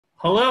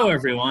Hello,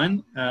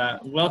 everyone.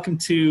 Welcome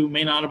to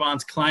Maine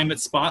Audubon's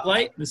Climate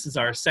Spotlight. This is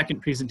our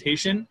second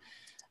presentation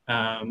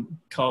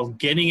called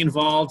Getting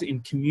Involved in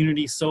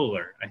Community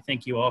Solar. I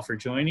thank you all for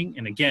joining.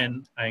 And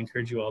again, I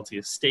encourage you all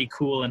to stay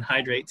cool and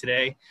hydrate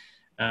today.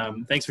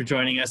 Thanks for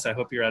joining us. I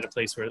hope you're at a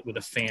place with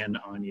a fan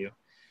on you.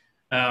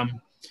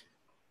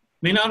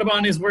 Maine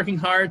Audubon is working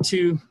hard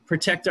to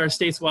protect our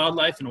state's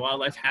wildlife and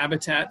wildlife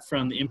habitat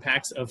from the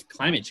impacts of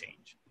climate change.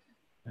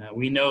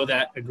 We know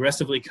that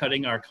aggressively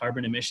cutting our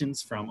carbon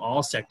emissions from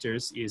all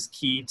sectors is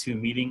key to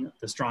meeting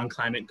the strong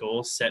climate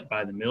goals set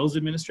by the Mills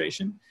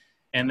administration,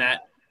 and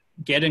that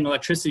getting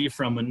electricity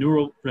from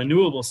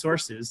renewable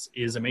sources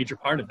is a major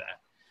part of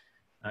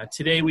that.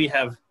 Today we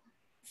have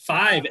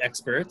four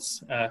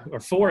experts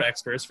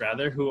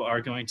rather, who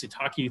are going to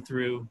talk you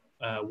through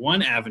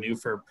one avenue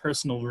for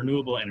personal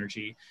renewable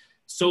energy,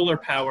 solar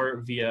power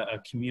via a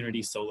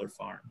community solar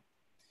farm.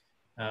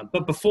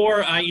 But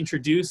before I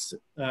introduce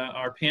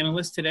our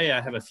panelists today, I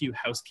have a few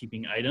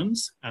housekeeping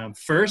items.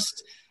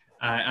 First,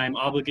 I'm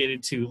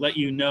obligated to let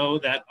you know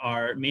that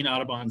our Maine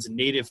Audubon's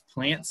native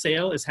plant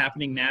sale is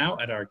happening now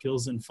at our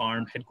Gilson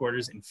Farm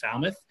headquarters in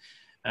Falmouth.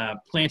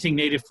 Planting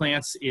native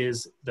plants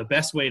is the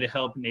best way to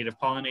help native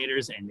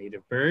pollinators and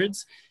native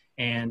birds.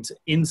 And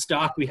in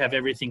stock, we have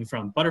everything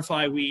from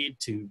butterfly weed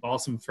to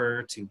balsam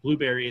fir to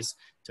blueberries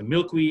to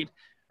milkweed,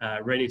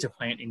 ready to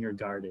plant in your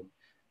garden.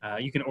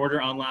 You can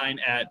order online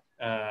at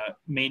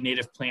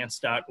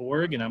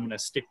mainenativeplants.org, and I'm going to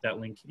stick that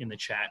link in the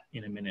chat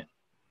in a minute.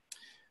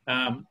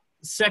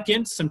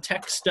 Second, some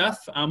tech stuff.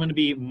 I'm going to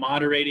be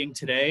moderating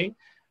today.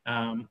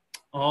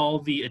 All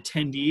the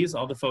attendees,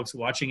 all the folks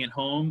watching at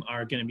home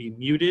are going to be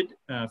muted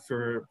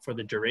for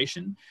the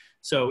duration.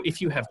 So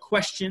if you have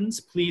questions,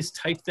 please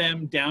type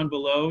them down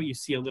below. You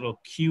see a little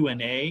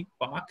Q&A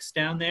box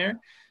down there.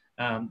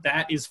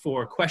 That is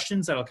for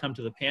questions that'll come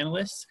to the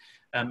panelists.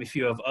 If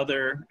you have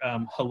other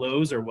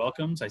hellos or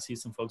welcomes, I see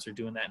some folks are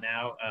doing that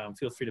now,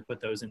 feel free to put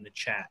those in the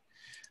chat.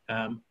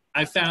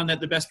 I found that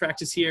the best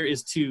practice here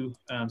is to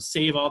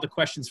save all the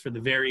questions for the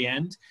very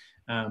end.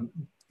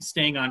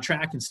 Staying on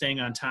track and staying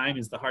on time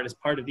is the hardest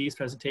part of these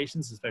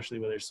presentations, especially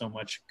where there's so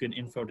much good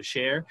info to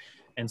share.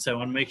 And so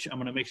I'm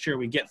going to make sure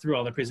we get through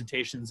all the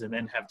presentations and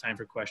then have time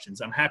for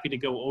questions. I'm happy to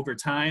go over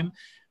time,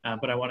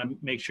 but I want to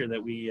make sure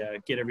that we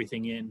get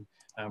everything in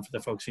for the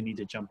folks who need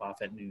to jump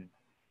off at noon.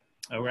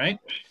 All right.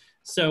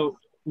 So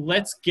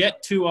let's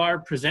get to our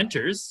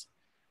presenters.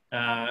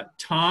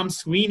 Tom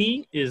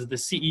Sweeney is the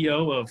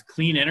CEO of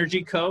Clean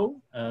Energy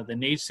Co., the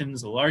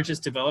nation's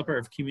largest developer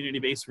of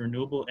community-based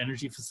renewable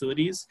energy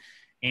facilities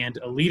and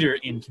a leader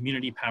in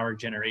community power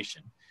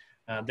generation.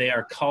 They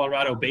are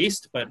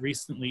Colorado-based, but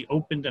recently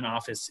opened an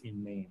office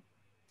in Maine.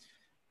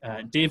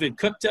 David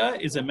Kuchta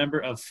is a member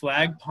of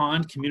Flag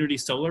Pond Community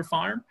Solar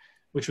Farm,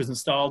 which was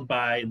installed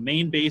by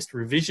Maine-based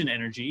Revision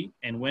Energy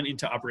and went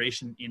into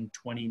operation in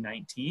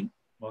 2019.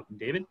 Welcome,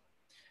 David.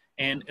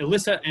 And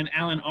Elissa and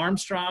Alan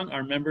Armstrong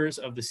are members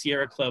of the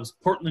Sierra Club's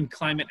Portland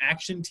Climate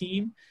Action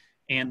Team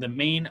and the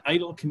Maine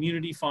Idyll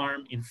Community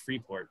Farm in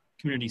Freeport,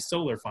 Community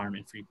Solar Farm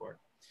in Freeport.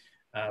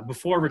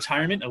 Before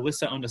retirement,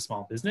 Elissa owned a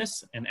small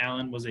business and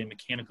Alan was a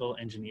mechanical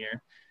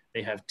engineer.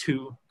 They have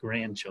 2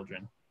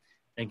 grandchildren.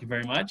 Thank you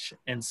very much.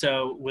 And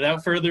so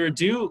without further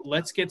ado,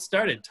 let's get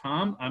started.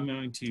 Tom, I'm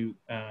going to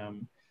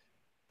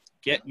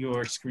get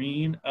your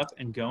screen up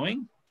and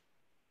going.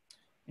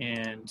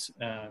 And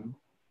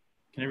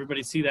can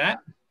everybody see that?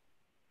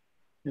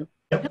 Yep.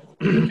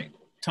 Okay.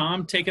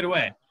 Tom, take it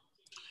away.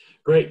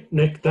 Great,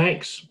 Nick,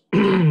 thanks.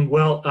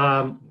 Well,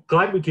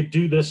 glad we could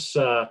do this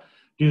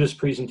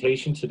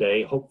presentation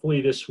today.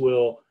 Hopefully this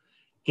will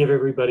give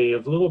everybody a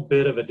little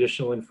bit of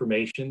additional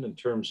information in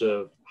terms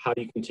of how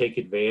you can take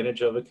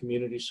advantage of a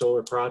community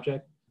solar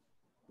project,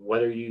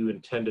 whether you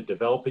intend to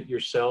develop it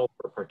yourself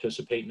or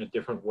participate in a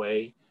different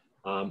way.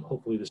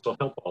 Hopefully this will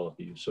help all of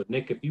you. So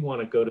Nick, if you want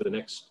to go to the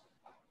next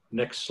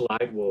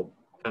slide, we'll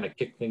kind of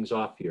kick things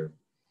off here.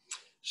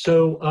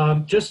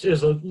 So just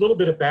as a little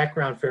bit of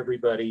background for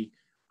everybody,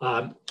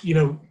 you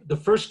know, the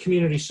first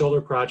community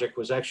solar project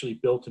was actually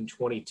built in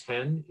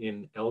 2010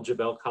 in El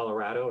Jebel,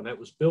 Colorado, and that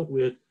was built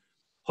with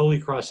Holy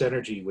Cross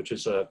Energy, which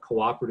is a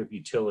cooperative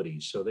utility.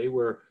 So they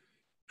were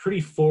pretty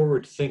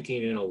forward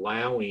thinking in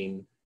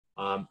allowing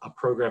a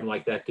program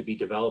like that to be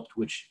developed,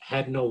 which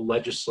had no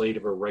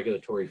legislative or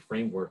regulatory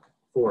framework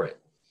for it.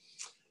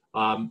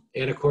 And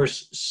of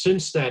course,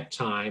 since that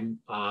time,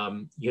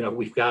 you know,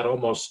 we've got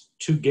almost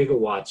 2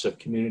 gigawatts of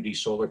community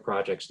solar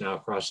projects now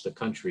across the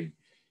country.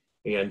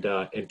 And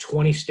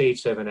 20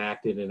 states have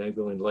enacted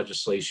enabling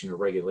legislation or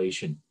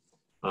regulation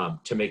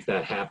to make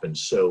that happen.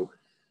 So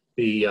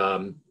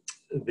the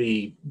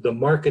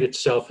market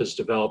itself has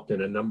developed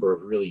in a number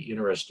of really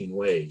interesting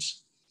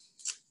ways.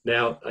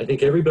 Now, I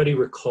think everybody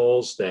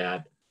recalls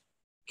that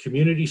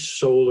community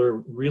solar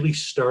really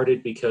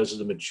started because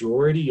the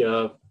majority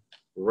of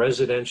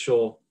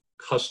residential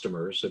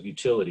customers of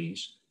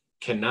utilities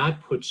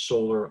cannot put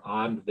solar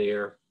on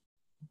their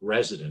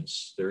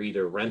residence. They're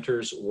either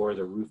renters or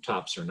the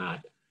rooftops are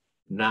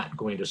not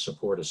going to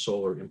support a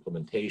solar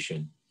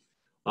implementation.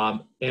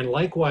 And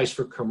likewise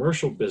for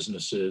commercial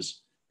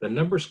businesses, the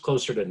number's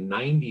closer to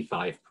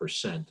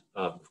 95%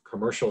 of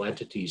commercial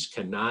entities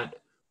cannot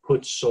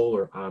put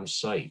solar on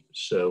site.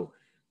 So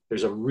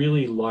there's a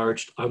really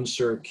large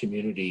unserved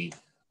community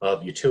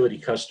of utility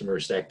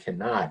customers that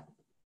cannot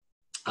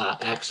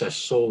access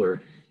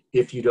solar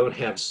if you don't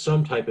have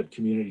some type of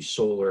community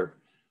solar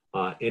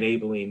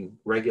enabling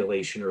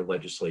regulation or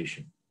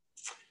legislation.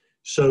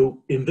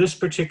 So in this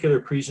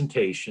particular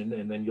presentation,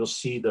 and then you'll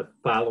see the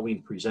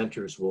following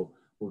presenters will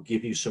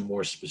give you some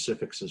more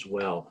specifics as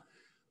well.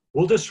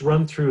 We'll just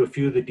run through a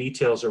few of the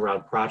details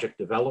around project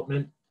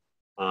development,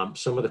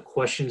 some of the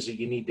questions that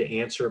you need to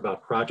answer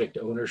about project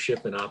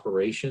ownership and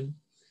operation.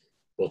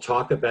 We'll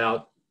talk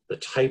about the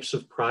types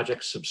of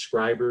project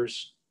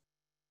subscribers,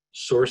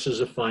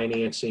 sources of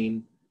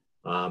financing.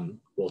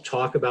 We'll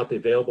talk about the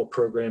available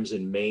programs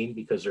in Maine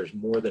because there's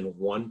more than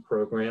one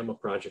program a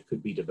project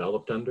could be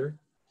developed under.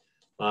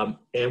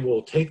 And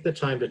we'll take the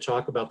time to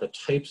talk about the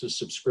types of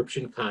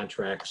subscription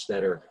contracts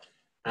that are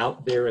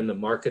out there in the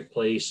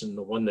marketplace and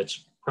the one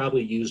that's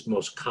probably used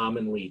most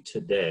commonly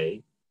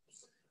today.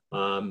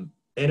 And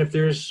if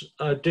there's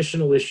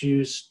additional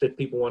issues that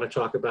people want to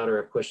talk about or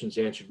have questions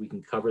answered, we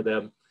can cover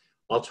them.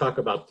 I'll talk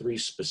about 3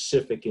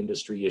 specific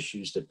industry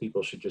issues that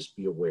people should just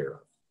be aware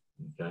of,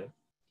 okay?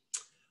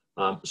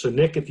 So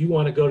Nick, if you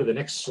want to go to the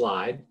next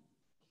slide.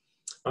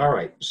 All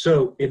right,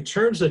 so in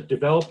terms of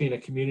developing a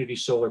community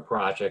solar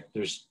project,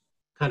 there's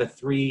kind of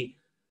 3,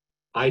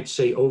 I'd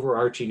say,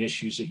 overarching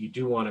issues that you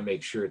do want to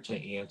make sure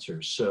to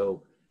answer.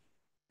 So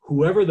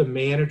whoever the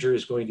manager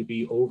is going to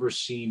be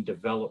overseeing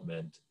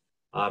development,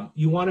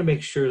 you want to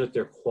make sure that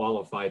they're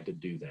qualified to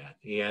do that.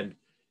 And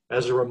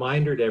as a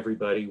reminder to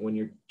everybody, when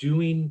you're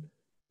doing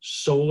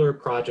solar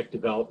project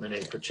development,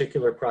 in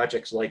particular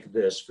projects like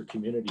this for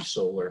community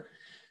solar,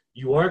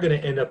 you are going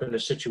to end up in a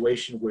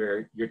situation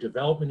where your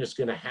development is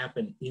going to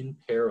happen in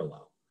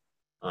parallel.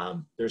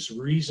 There's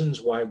reasons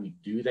why we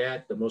do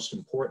that. The most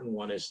important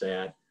one is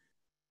that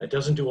it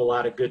doesn't do a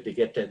lot of good to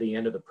get to the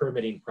end of the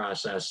permitting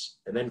process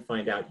and then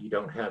find out you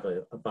don't have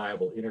a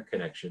viable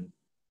interconnection.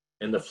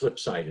 And the flip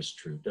side is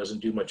true. It doesn't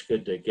do much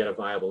good to get a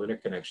viable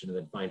interconnection and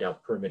then find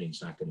out permitting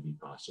is not going to be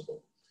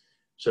possible.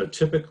 So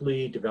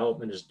typically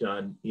development is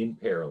done in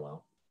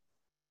parallel.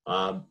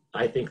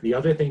 I think the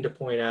other thing to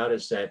point out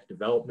is that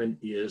development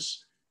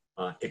is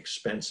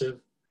expensive.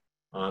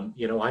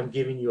 You know, I'm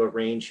giving you a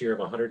range here of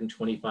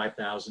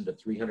 $125,000 to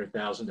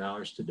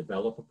 $300,000 to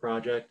develop a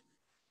project.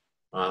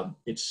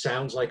 It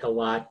sounds like a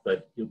lot,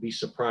 but you'll be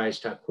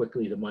surprised how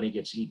quickly the money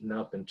gets eaten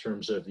up in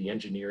terms of the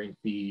engineering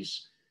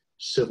fees,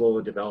 civil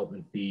and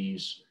development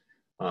fees,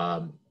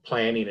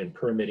 planning and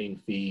permitting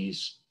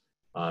fees,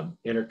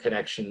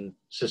 interconnection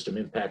system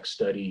impact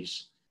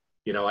studies.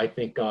 You know, I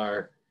think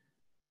our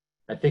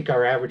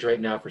average right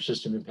now for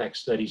system impact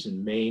studies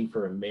in Maine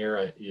for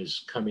Emera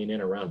is coming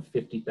in around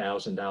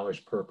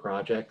 $50,000 per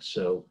project.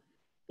 So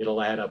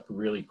it'll add up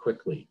really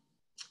quickly.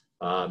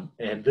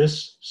 And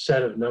this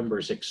set of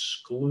numbers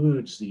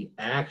excludes the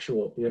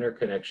actual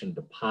interconnection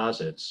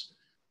deposits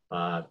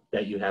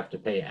that you have to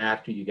pay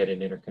after you get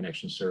an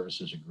interconnection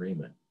services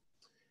agreement.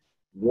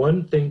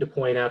 One thing to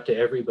point out to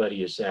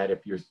everybody is that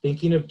if you're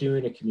thinking of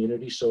doing a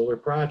community solar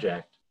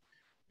project,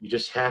 you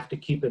just have to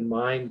keep in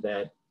mind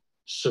that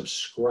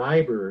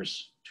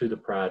subscribers to the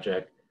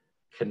project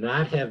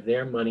cannot have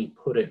their money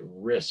put at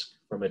risk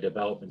from a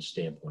development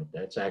standpoint.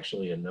 That's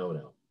actually a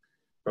no-no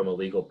from a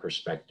legal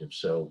perspective.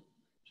 So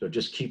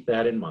just keep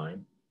that in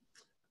mind.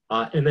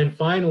 And then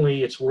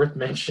finally, it's worth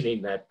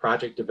mentioning that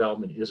project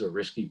development is a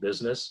risky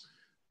business.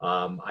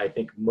 I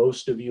think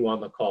most of you on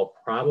the call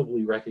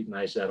probably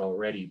recognize that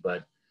already,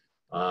 but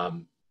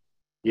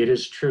it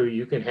is true.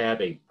 You can have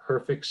a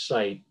perfect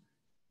site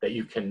that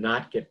you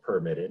cannot get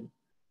permitted,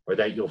 or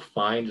that you'll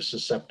find is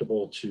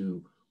susceptible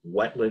to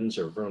wetlands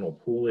or vernal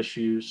pool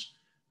issues.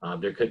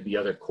 There could be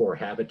other core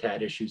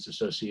habitat issues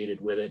associated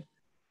with it.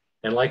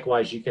 And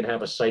likewise, you can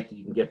have a site that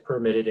you can get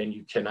permitted and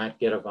you cannot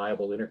get a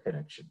viable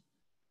interconnection.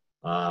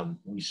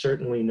 We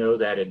certainly know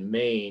that in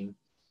Maine,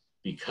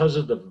 because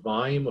of the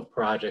volume of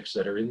projects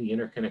that are in the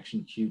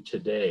interconnection queue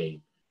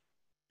today,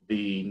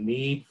 the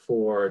need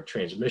for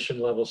transmission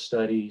level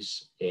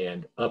studies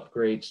and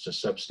upgrades to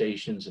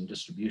substations and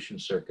distribution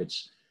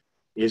circuits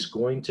is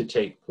going to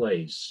take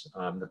place.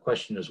 The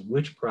question is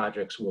which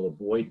projects will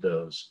avoid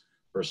those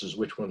versus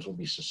which ones will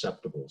be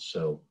susceptible.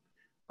 So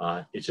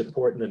it's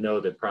important to know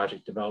that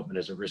project development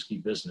is a risky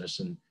business,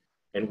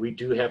 and we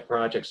do have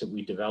projects that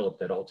we develop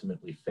that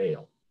ultimately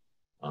fail.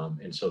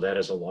 And so that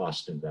is a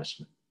lost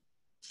investment.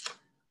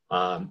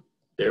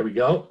 There we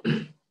go.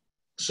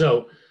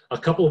 So a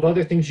couple of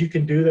other things you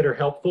can do that are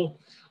helpful.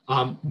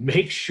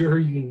 Make sure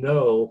you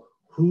know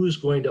who's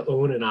going to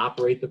own and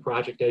operate the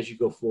project as you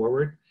go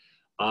forward.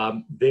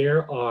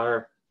 There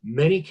are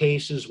many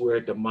cases where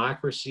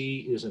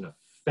democracy is an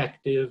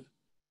effective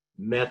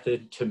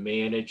method to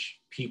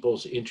manage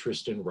people's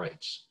interest and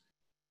rights.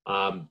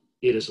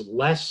 It is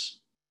less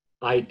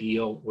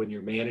ideal when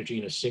you're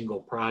managing a single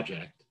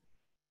project,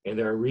 and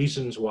there are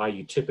reasons why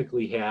you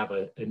typically have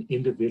an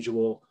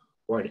individual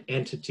or an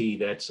entity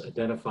that's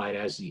identified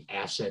as the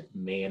asset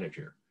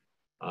manager.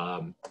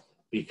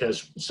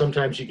 Because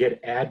sometimes you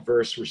get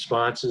adverse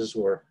responses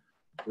or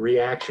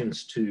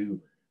reactions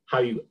to how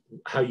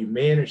you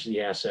manage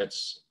the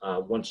assets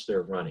once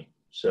they're running.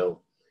 So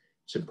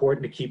it's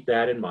important to keep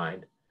that in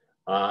mind.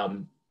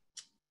 And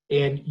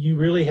you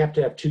really have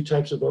to have two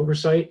types of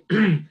oversight.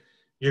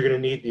 You're going to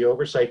need the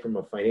oversight from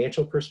a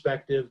financial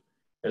perspective,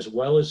 as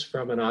well as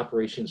from an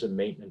operations and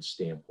maintenance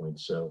standpoint.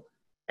 So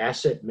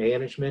asset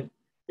management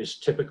is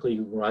typically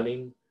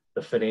running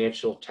the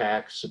financial,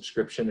 tax,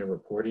 subscription, and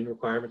reporting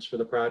requirements for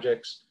the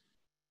projects.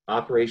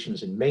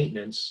 Operations and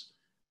maintenance,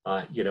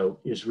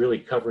 is really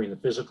covering the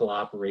physical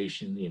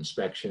operation, the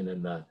inspection,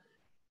 and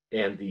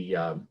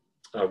the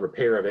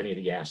repair of any of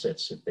the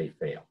assets if they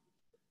fail.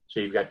 So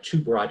you've got two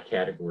broad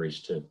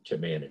categories to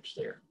manage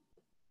there.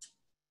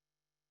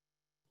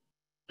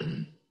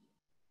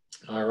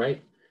 All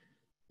right.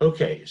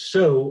 Okay,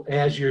 so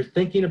as you're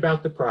thinking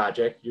about the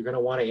project, you're going to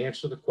want to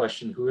answer the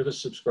question, who are the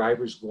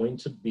subscribers going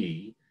to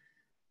be?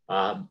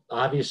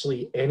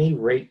 Obviously, any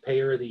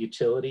ratepayer of the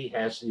utility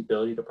has the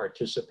ability to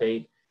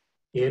participate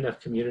in a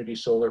community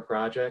solar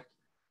project.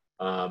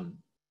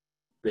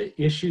 The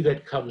issue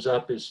that comes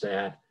up is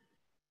that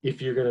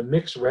if you're going to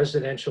mix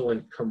residential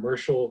and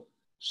commercial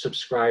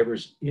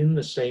subscribers in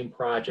the same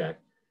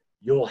project,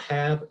 you'll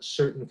have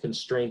certain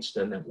constraints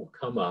then that will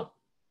come up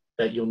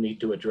that you'll need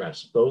to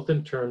address, both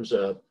in terms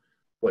of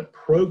what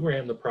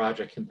program the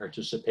project can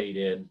participate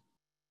in,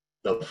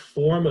 the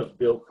form of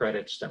bill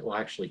credits that will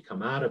actually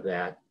come out of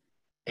that,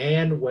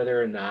 and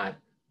whether or not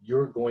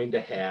you're going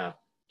to have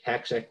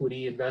tax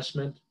equity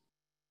investment.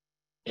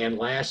 And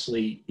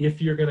lastly,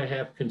 if you're going to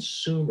have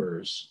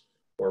consumers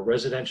or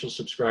residential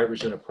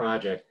subscribers in a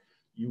project,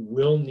 you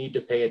will need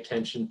to pay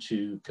attention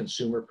to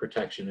consumer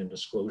protection and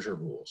disclosure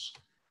rules.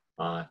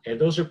 And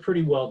those are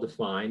pretty well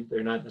defined.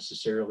 They're not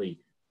necessarily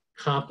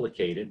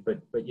complicated,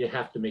 but you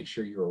have to make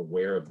sure you're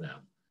aware of them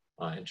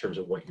in terms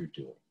of what you're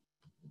doing,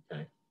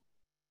 okay?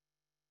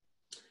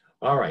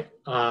 All right,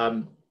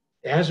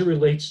 as it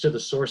relates to the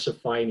source of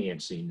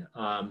financing,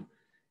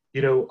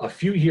 a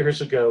few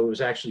years ago, it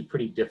was actually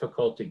pretty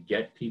difficult to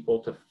get people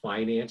to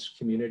finance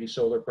community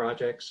solar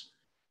projects.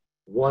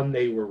 One,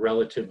 they were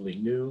relatively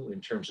new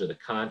in terms of the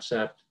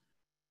concept.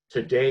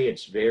 Today,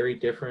 it's very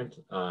different.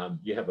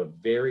 You have a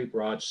very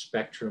broad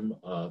spectrum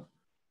of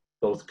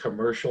both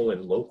commercial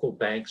and local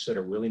banks that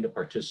are willing to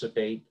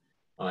participate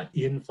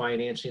in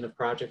financing of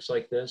projects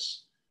like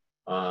this.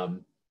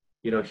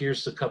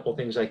 Here's a couple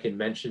things I can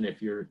mention.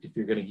 If you're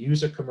going to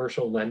use a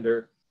commercial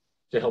lender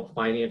to help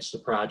finance the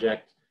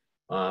project,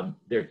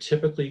 they're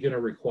typically going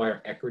to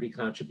require equity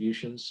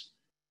contributions,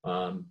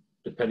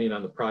 depending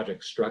on the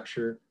project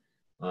structure.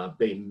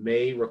 They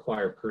may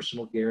require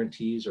personal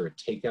guarantees or a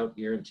takeout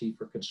guarantee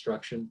for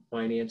construction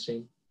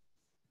financing.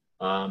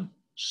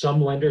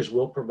 Some lenders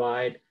will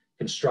provide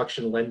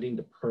construction lending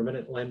to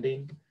permanent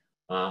lending.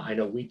 I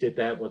know we did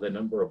that with a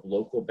number of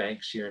local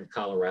banks here in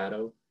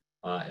Colorado,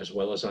 as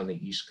well as on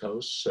the East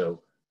Coast,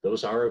 so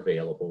those are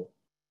available.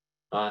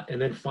 And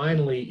then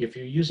finally, if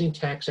you're using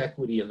tax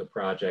equity in the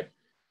project,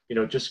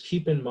 just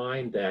keep in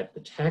mind that the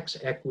tax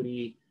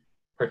equity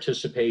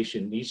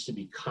participation needs to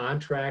be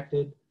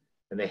contracted,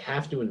 and they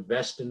have to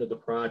invest into the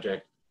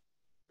project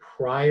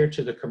prior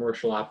to the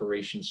commercial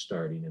operation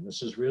starting. And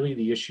this is really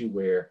the issue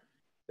where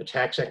the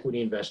tax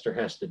equity investor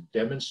has to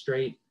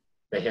demonstrate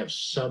they have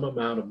some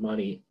amount of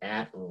money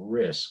at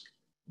risk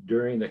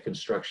during the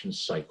construction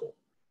cycle.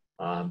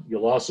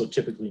 You'll also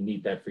typically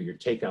need that for your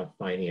takeout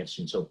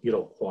financing, so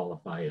it'll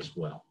qualify as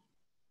well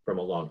from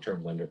a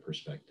long-term lender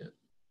perspective.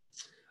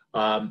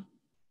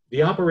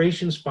 The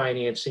operations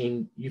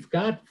financing, you've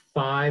got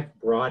 5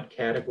 broad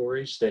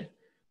categories that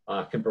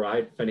can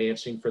provide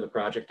financing for the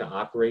project to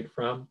operate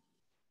from.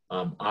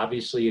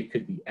 Obviously, it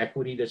could be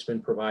equity that's been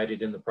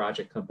provided in the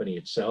project company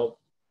itself.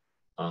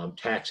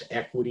 Tax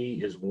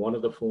equity is one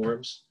of the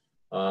forms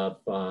of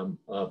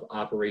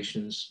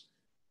operations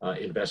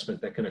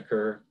investment that can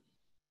occur.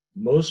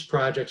 Most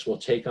projects will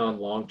take on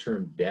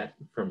long-term debt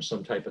from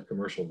some type of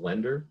commercial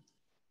lender.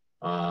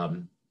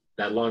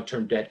 That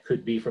long-term debt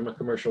could be from a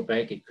commercial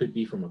bank. It could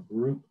be from a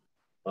group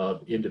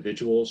of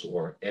individuals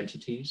or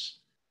entities.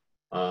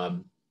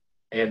 And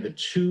the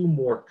 2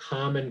 more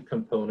common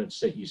components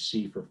that you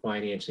see for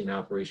financing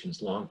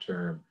operations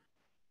long-term,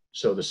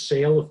 so the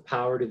sale of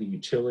power to the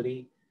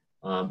utility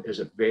is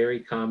a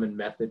very common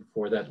method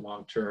for that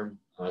long-term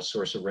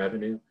source of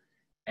revenue,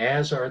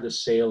 as are the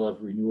sale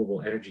of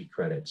renewable energy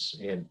credits.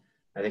 And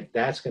I think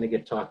that's going to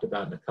get talked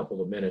about in a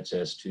couple of minutes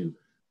as to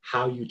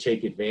how you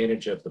take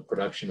advantage of the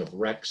production of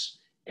RECs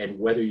and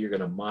whether you're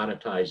going to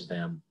monetize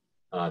them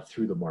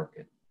through the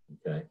market,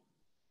 okay?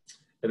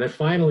 And then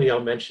finally,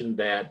 I'll mention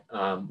that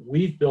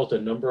we've built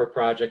a number of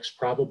projects,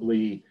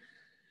 probably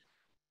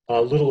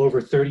a little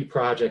over 30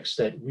 projects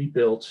that we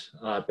built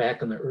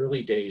back in the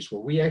early days, where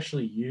we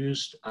actually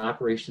used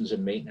operations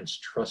and maintenance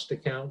trust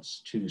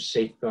accounts to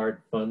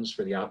safeguard funds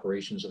for the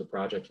operations of the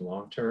project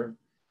long-term.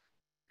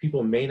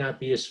 People may not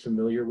be as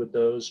familiar with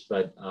those,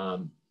 but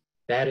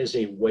that is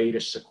a way to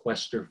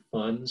sequester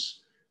funds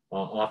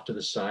off to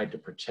the side to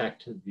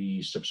protect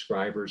the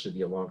subscribers of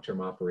the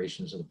long-term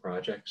operations of the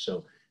project.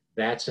 So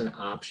that's an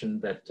option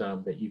that,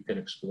 that you can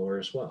explore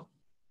as well,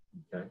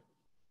 okay?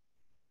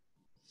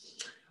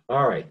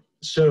 All right,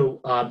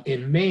 so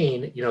in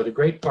Maine, you know, the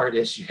great part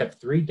is you have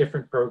 3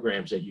 different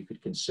programs that you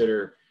could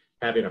consider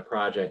having a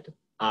project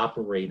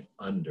operate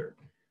under.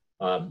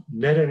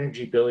 Net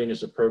energy billing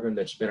is a program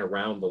that's been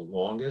around the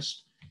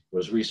longest,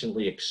 was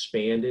recently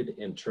expanded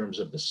in terms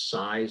of the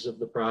size of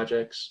the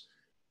projects.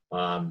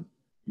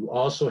 You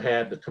also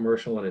have the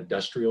commercial and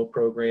industrial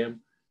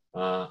program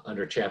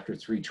under Chapter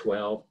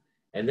 312.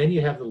 And then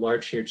you have the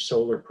large shared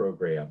solar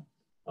program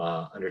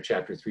under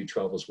Chapter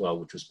 312 as well,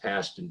 which was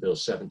passed in Bill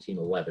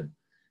 1711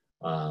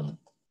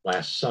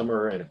 last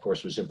summer, and of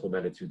course was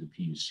implemented through the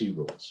PUC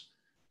rules.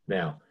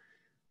 Now,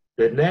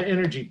 the net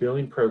energy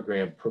billing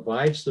program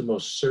provides the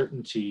most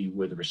certainty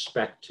with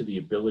respect to the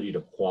ability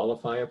to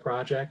qualify a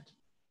project.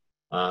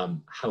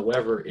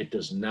 However, it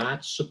does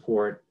not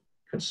support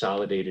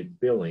consolidated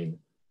billing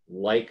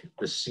like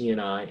the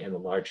C&I and the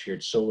large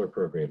shared solar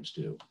programs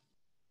do.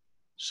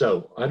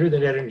 So under the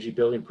net energy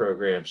billing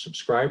program,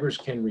 subscribers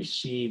can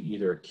receive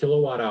either a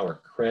kilowatt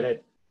hour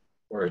credit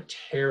or a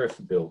tariff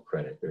bill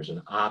credit. There's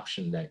an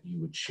option that you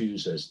would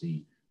choose as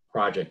the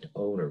project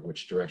owner,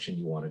 which direction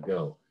you want to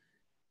go.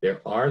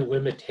 There are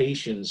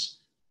limitations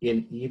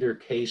in either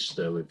case,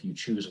 though, if you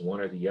choose one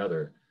or the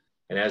other.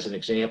 And as an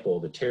example,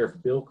 the tariff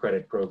bill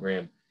credit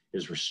program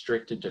is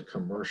restricted to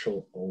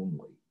commercial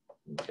only,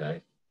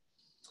 okay?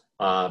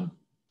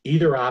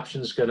 Either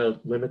option is going to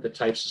limit the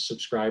types of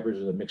subscribers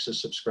or the mix of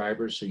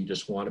subscribers, so you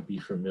just want to be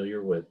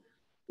familiar with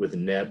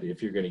NEB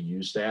if you're going to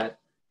use that.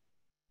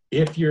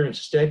 If you're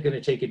instead going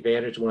to take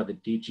advantage of one of the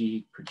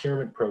DG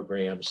procurement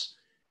programs,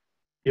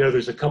 you know,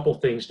 there's a couple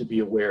things to be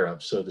aware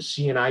of. So the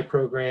C&I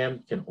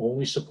program can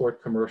only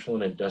support commercial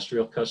and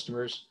industrial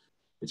customers.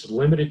 It's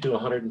limited to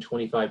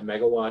 125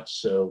 megawatts,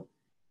 so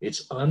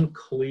it's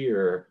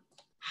unclear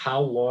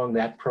how long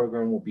that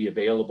program will be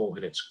available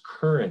in its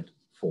current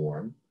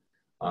form.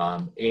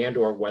 And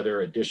or whether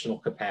additional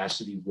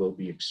capacity will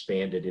be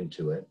expanded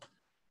into it.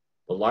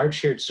 The large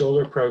shared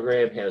solar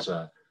program has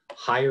a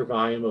higher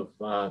volume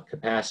of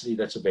capacity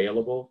that's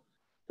available,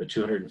 the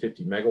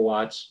 250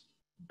 megawatts,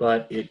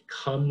 but it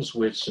comes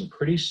with some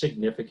pretty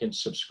significant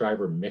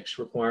subscriber mix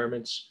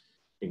requirements,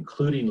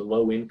 including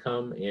low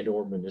income and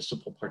or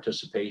municipal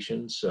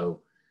participation. So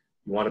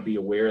you want to be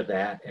aware of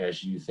that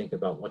as you think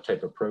about what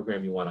type of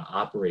program you want to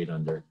operate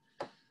under.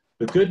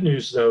 The good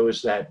news, though,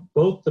 is that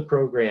both the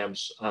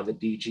programs on the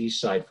DG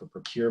side for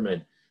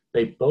procurement,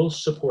 they both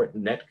support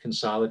net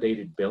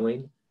consolidated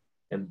billing,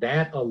 and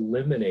that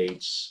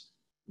eliminates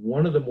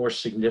one of the more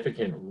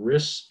significant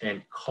risks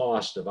and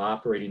cost of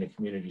operating a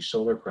community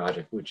solar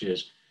project, which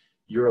is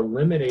you're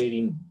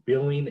eliminating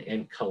billing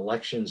and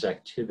collections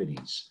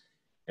activities.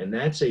 And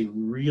that's a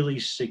really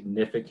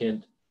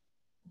significant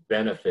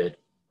benefit,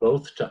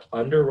 both to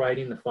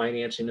underwriting the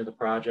financing of the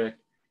project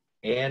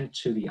and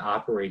to the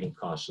operating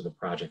costs of the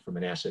project from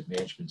an asset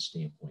management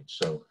standpoint.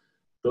 So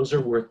those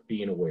are worth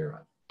being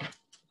aware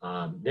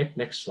of. Nick,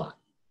 next slide.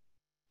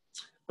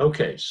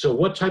 Okay, so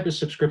what type of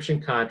subscription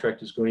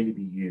contract is going to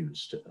be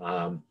used?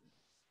 I'm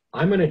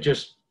going to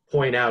just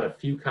point out a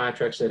few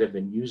contracts that have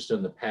been used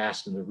in the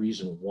past and the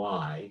reason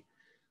why.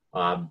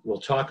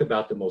 We'll talk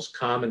about the most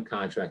common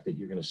contract that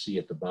you're going to see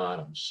at the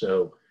bottom.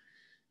 So,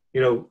 you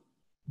know,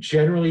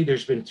 generally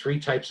there's been 3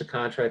 types of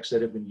contracts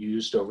that have been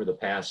used over the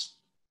past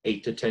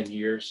 8 to 10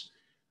 years.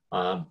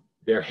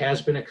 There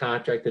has been a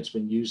contract that's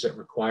been used that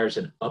requires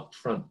an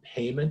upfront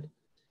payment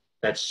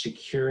that's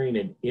securing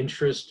an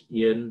interest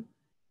in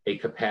a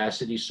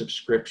capacity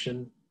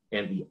subscription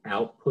and the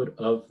output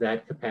of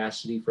that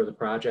capacity for the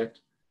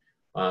project.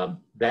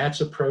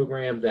 That's a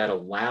program that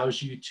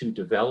allows you to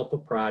develop a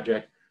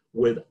project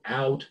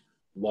without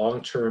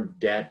long-term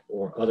debt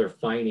or other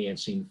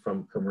financing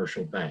from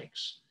commercial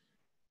banks.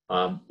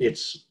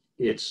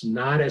 It's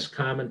not as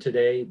common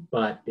today,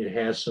 but it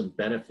has some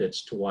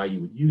benefits to why you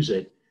would use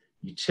it.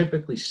 You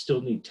typically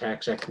still need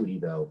tax equity,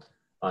 though,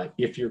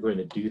 if you're going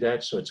to do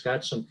that. So it's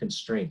got some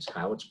constraints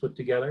how it's put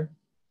together.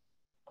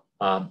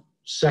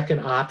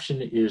 Second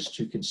option is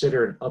to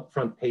consider an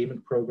upfront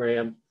payment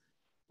program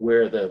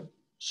where the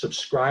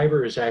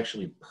subscriber is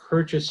actually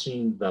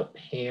purchasing the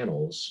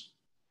panels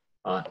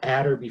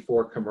at or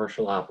before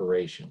commercial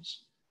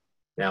operations.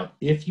 Now,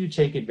 if you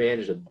take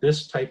advantage of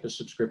this type of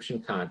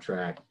subscription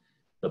contract,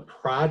 the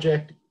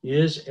project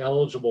is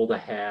eligible to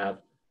have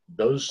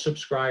those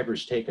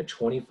subscribers take a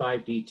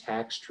 25D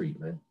tax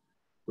treatment,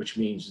 which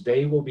means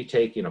they will be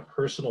taking a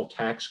personal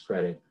tax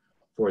credit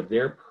for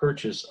their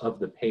purchase of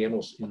the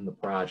panels in the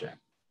project.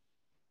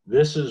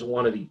 This is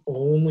one of the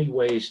only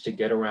ways to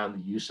get around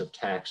the use of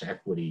tax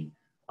equity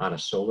on a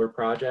solar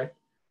project.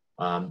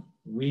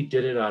 We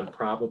did it on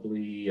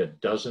probably a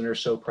dozen or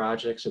so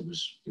projects. It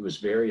was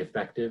very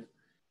effective,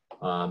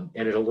 and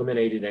it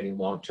eliminated any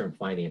long-term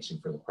financing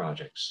for the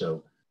project.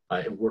 So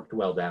it worked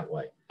well that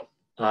way.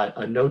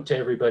 A note to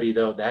everybody,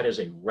 though, that is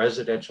a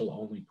residential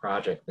only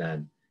project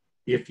then,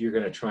 if you're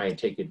going to try and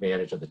take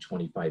advantage of the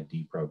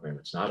 25D program.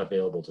 It's not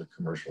available to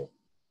commercial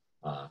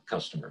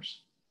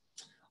customers.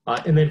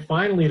 And then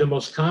finally, the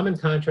most common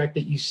contract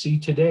that you see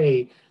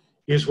today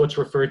is what's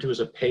referred to as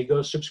a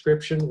pay-go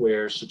subscription,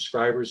 where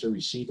subscribers are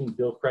receiving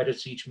bill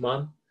credits each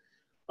month,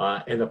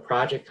 and the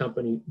project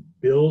company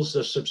bills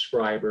the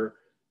subscriber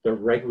the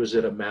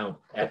requisite amount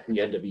at the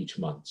end of each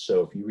month.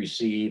 So if you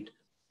received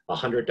a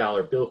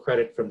 $100 bill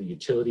credit from the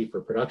utility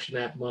for production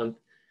that month,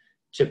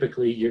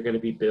 typically you're going to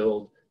be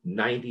billed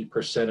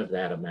 90% of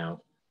that amount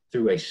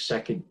through a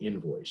second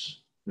invoice.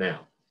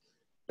 Now,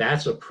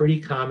 that's a pretty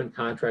common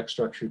contract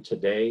structure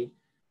today.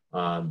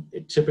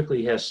 It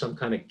typically has some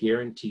kind of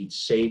guaranteed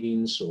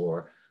savings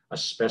or a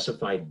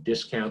specified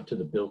discount to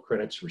the bill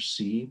credits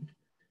received.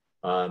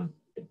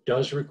 It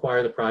does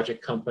require the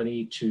project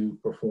company to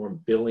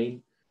perform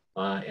billing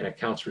and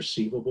accounts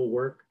receivable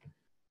work.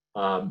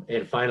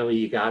 And finally,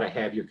 you got to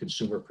have your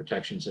consumer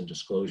protections and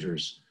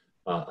disclosures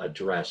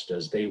addressed,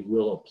 as they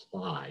will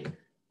apply.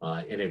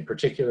 And in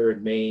particular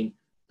in Maine,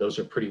 those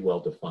are pretty well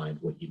defined,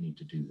 what you need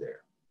to do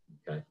there.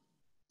 Okay.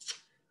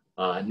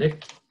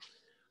 Nick?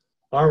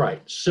 All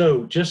right,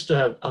 so just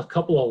a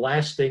couple of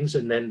last things,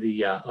 and then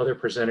the other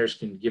presenters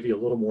can give you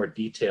a little more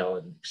detail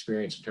and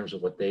experience in terms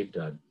of what they've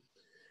done.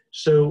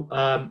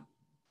 So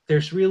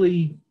there's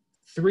really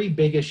three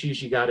big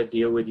issues you got to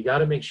deal with. You got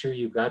to make sure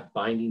you've got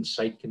binding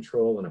site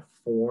control in a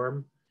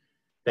form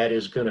that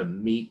is going to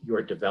meet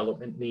your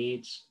development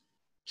needs.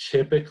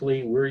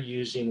 Typically, we're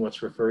using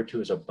what's referred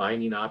to as a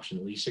binding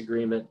option lease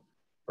agreement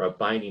or a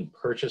binding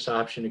purchase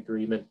option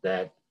agreement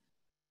that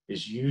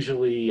is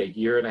usually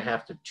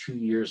 1.5 to 2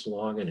 years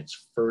long in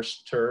its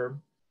first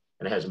term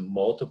and has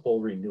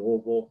multiple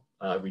renewal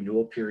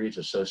periods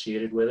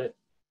associated with it.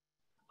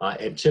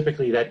 And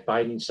typically that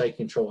binding site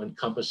control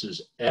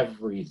encompasses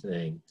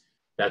everything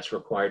that's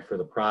required for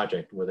the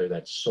project, whether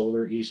that's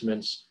solar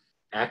easements,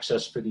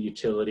 access for the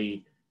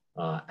utility,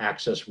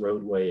 access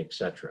roadway,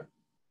 etc.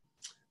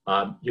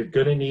 You're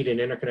going to need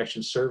an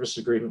interconnection service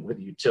agreement with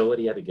the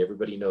utility. I think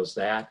everybody knows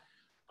that.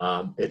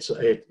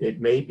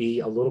 It may be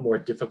a little more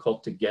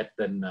difficult to get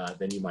than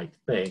you might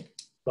think,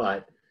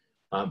 but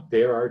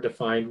there are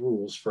defined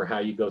rules for how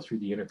you go through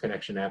the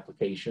interconnection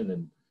application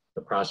and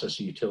the process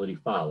the utility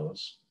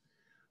follows.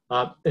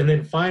 And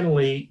then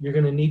finally, you're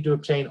going to need to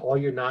obtain all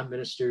your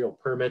non-ministerial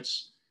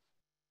permits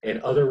and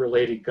other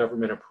related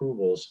government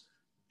approvals.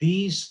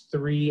 These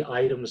three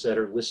items that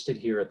are listed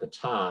here at the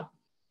top,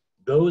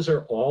 those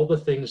are all the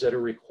things that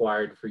are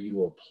required for you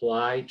to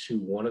apply to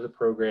one of the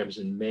programs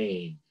in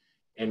Maine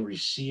and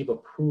receive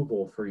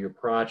approval for your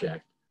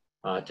project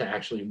to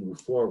actually move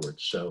forward.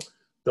 So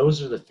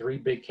those are the three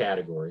big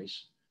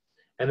categories.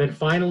 And then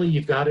finally,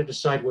 you've got to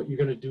decide what you're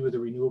going to do with the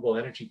renewable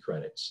energy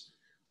credits.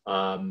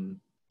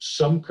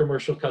 Some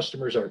commercial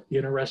customers are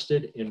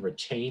interested in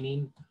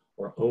retaining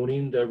or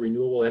owning the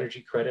renewable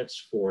energy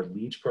credits for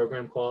LEEDS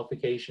program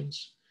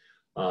qualifications.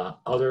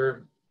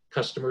 Other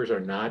customers are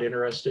not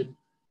interested.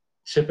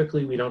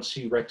 Typically, we don't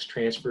see RECs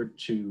transferred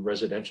to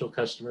residential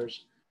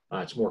customers.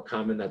 It's more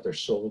common that they're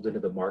sold into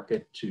the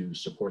market to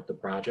support the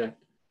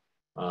project.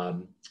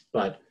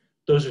 But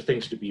those are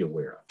things to be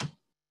aware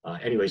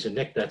of. Anyways, and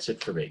Nick, that's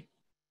it for me.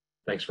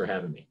 Thanks for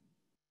having me.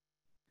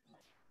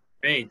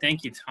 Great,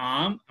 thank you,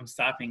 Tom. I'm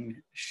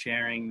stopping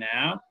sharing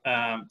now.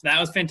 That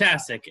was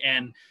fantastic.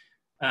 And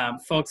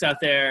folks out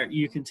there,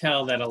 you can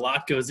tell that a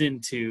lot goes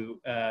into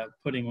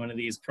putting one of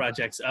these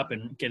projects up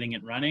and getting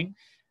it running.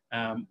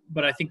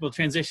 But I think we'll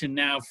transition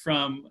now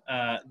from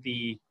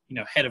the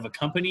head of a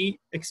company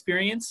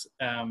experience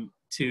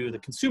to the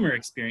consumer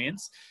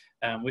experience,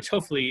 which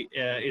hopefully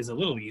is a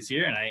little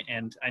easier.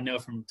 And I know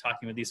from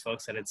talking with these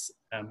folks that it's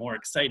more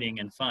exciting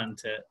and fun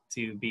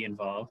to be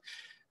involved.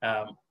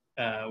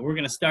 We're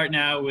going to start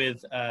now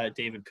with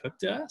David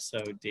Kuchta.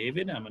 So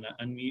David, I'm going to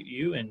unmute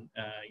you, and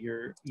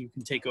you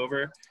can take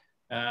over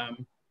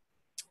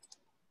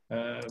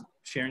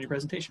sharing your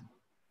presentation.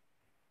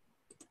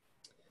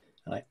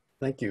 Hi,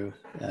 thank you,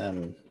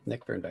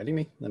 Nick, for inviting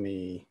me. Let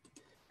me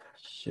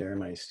share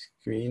my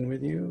screen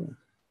with you.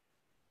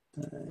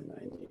 And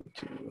I need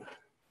to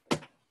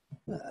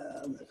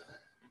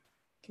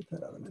get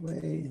that out of my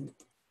way.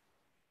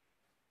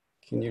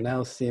 Can you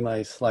now see my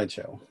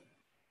slideshow?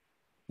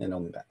 And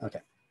only that,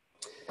 okay.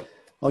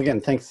 Well,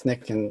 again, thanks,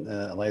 Nick and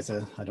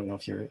Eliza. I don't know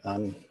if you're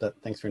on, but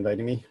thanks for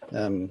inviting me.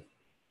 I'm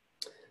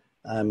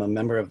a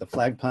member of the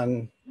Flag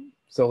Pond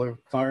Solar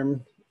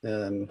Farm,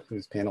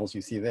 whose panels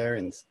you see there,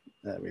 and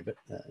we've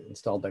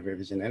installed by Great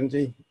Vision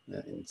Energy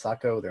in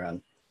Saco. They're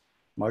on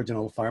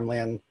marginal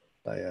farmland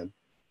by a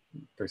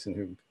person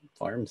who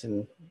farms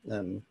in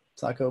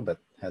Saco, but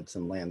had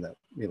some land that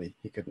really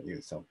he couldn't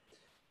use. So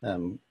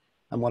I'm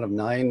one of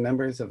 9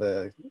 members of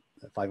a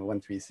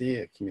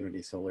 501(c), a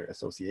community solar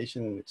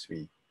association, which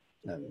we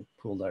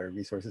pooled our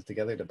resources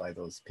together to buy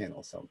those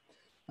panels. So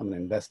I'm an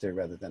investor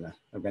rather than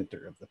a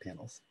renter of the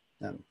panels.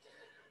 I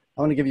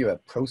want to give you a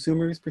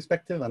prosumer's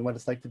perspective on what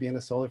it's like to be in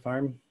a solar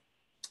farm.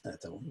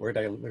 It's a word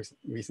I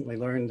recently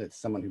learned. It's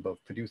someone who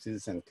both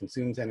produces and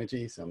consumes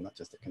energy. So I'm not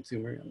just a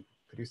consumer, I'm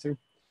a producer.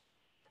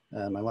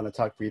 I want to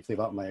talk briefly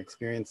about my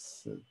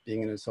experience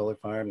being in a solar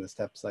farm, the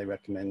steps I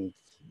recommend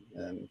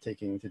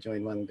taking to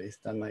join one based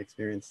on my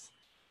experience,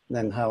 and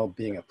then how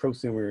being a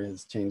prosumer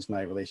has changed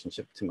my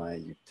relationship to my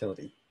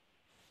utility.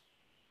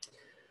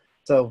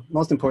 So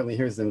most importantly,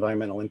 here's the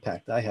environmental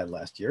impact I had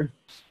last year.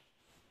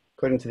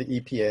 According to the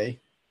EPA,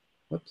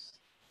 whoops,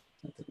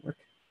 that didn't work.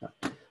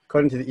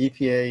 According to the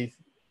EPA,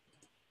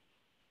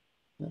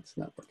 that's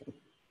not working.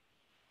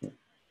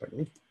 Pardon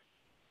me.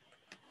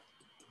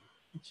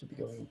 It should be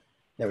going,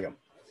 there we go.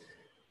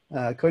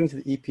 According to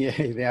the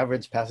EPA, the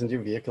average passenger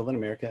vehicle in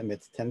America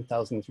emits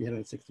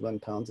 10,361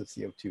 pounds of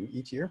CO2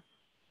 each year.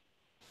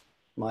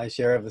 My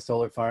share of the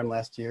solar farm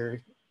last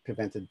year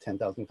prevented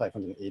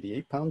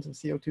 10,588 pounds of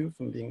CO2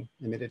 from being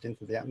emitted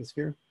into the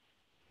atmosphere.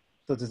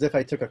 So it's as if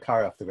I took a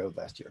car off the road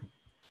last year.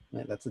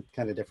 Right? That's the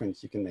kind of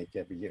difference you can make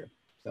every year.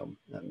 So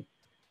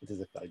it's as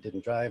if I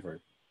didn't drive or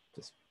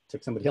just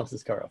took somebody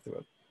else's car off the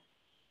road.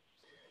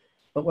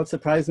 But what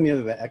surprised me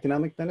are the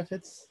economic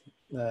benefits.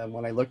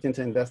 When I looked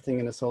into investing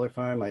in a solar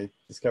farm, I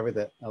discovered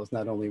that I was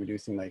not only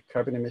reducing my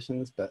carbon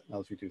emissions, but I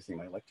was reducing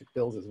my electric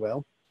bills as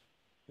well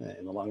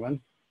in the long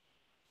run.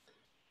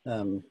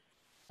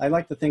 I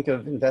like to think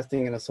of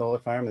investing in a solar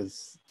farm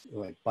as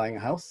like buying a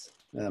house.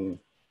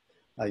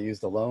 I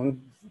used a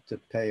loan to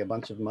pay a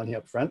bunch of money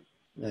up front.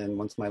 And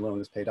once my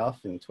loan is paid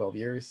off in 12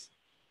 years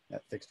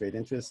at fixed rate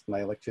interest,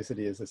 my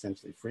electricity is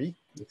essentially free,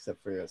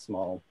 except for a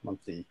small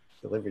monthly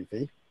delivery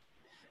fee.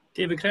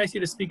 David, can I ask you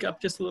to speak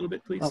up just a little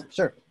bit, please? Oh,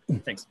 sure.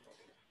 Thanks.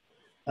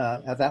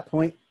 At that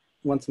point,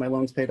 once my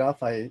loan's paid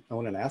off, I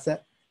own an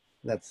asset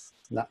that's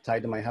not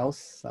tied to my house,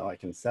 so I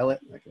can sell it.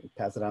 I can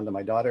pass it on to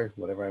my daughter,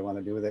 whatever I want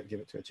to do with it, give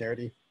it to a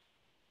charity.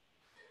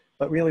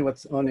 But really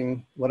what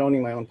owning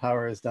my own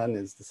power has done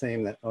is the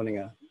same that owning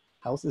a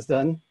house has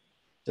done.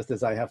 Just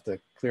as I have to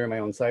clear my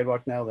own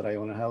sidewalk now that I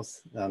own a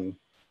house,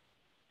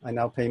 I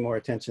now pay more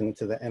attention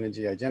to the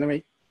energy I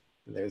generate.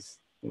 There's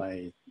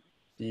my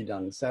feed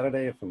on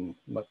Saturday from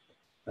what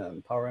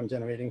power I'm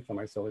generating from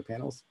our solar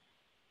panels.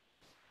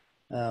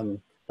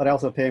 But I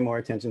also pay more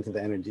attention to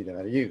the energy that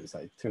I use.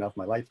 I turn off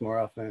my lights more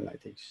often. I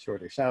take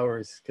shorter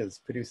showers because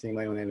producing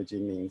my own energy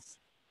means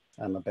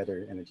I'm a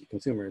better energy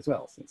consumer as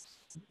well, since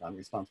I'm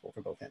responsible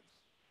for both ends.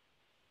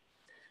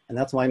 And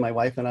that's why my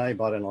wife and I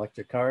bought an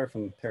electric car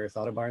from Paris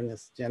Audubon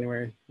this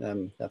January.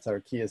 That's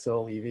our Kia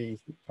Soul EV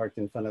parked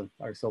in front of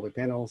our solar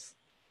panels.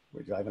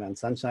 We're driving on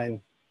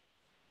sunshine.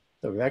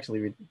 So we've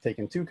actually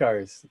taken 2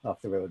 cars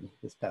off the road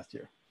this past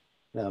year.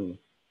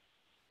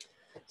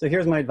 So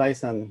here's my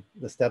advice on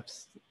the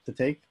steps to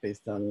take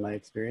based on my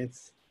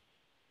experience.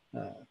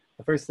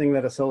 The first thing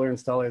that a solar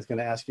installer is going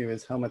to ask you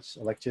is how much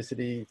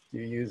electricity do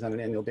you use on an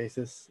annual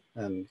basis,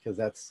 because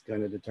that's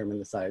going to determine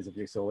the size of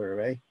your solar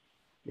array.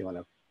 You want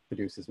to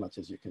produce as much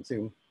as you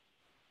consume.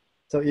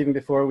 So even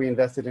before we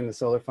invested in the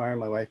solar farm,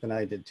 my wife and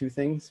I did 2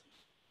 things.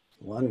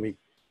 One, we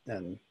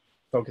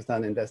focused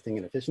on investing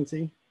in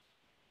efficiency.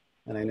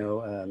 And I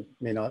know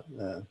Maine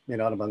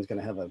Audubon is going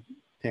to have a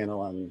panel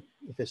on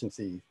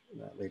efficiency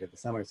later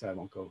this summer, so I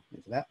won't go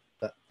into that.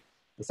 But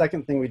the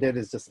second thing we did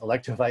is just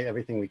electrify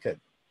everything we could.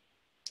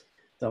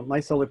 So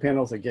my solar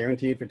panels are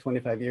guaranteed for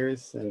 25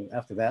 years, and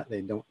after that, they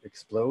don't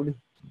explode.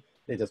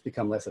 They just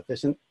become less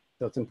efficient.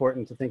 So it's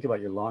important to think about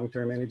your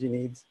long-term energy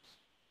needs.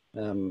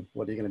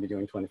 What are you going to be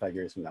doing 25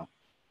 years from now?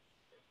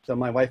 So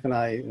my wife and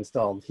I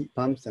installed heat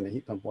pumps and a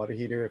heat pump water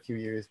heater a few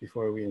years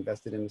before we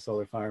invested in the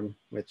solar farm,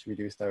 which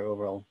reduced our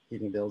overall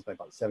heating bills by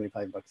about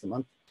 75 bucks a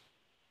month.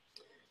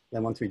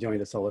 Then once we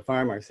joined the solar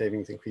farm, our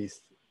savings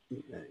increased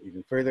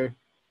even further.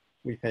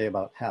 We pay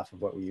about half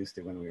of what we used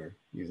to when we were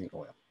using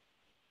oil.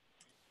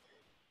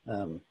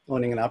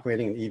 Owning and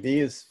operating an EV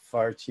is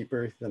far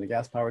cheaper than a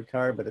gas-powered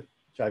car, but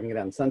driving it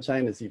on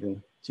sunshine is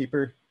even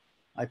cheaper.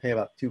 I pay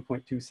about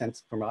 2.2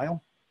 cents per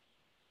mile,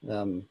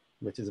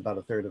 which is about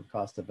 1/3 of the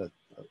cost of an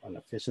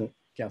efficient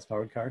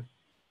gas-powered car.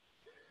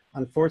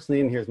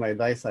 Unfortunately, and here's my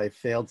advice, I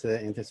failed to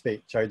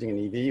anticipate charging an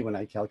EV when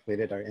I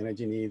calculated our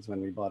energy needs when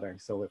we bought our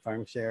solar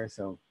farm share.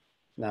 So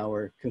now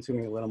we're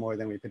consuming a little more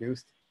than we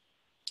produced.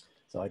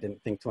 So I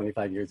didn't think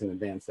 25 years in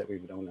advance that we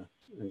would own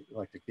an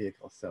electric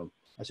vehicle. So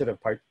I should have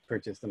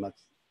purchased a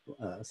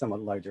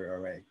somewhat larger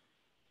array.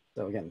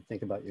 So again,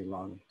 think about your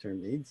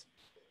long-term needs.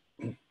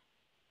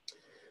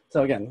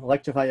 So again,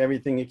 electrify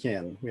everything you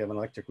can. We have an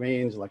electric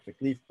range,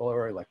 electric leaf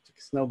blower, electric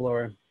snow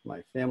blower.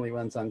 My family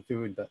runs on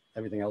food, but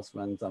everything else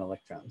runs on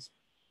electrons.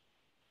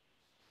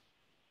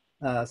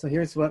 So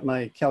here's what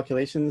my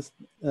calculations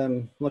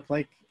look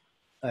like.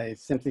 I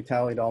simply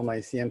tallied all my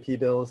CMP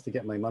bills to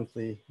get my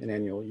monthly and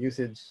annual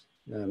usage.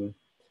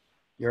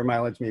 Your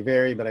mileage may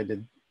vary, but I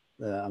did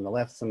on the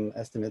left some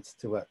estimates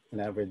to what an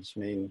average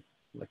Maine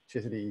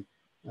electricity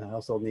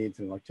household needs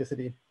in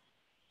electricity,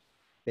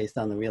 based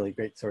on the really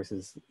great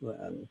sources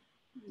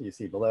you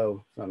see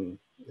below from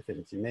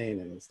Efficiency Maine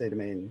and the state of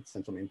Maine,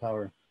 Central Maine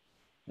Power.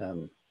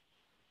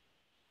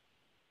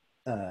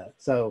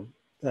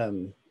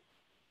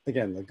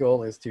 Again, the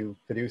goal is to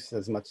produce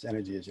as much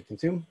energy as you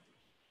consume.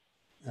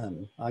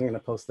 I'm going to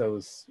post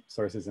those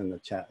sources in the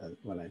chat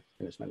when I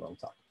finish my little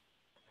talk.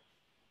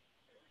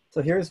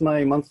 So here's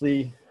my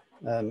monthly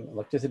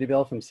electricity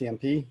bill from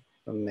CMP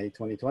from May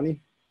 2020.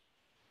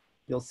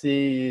 You'll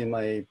see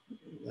my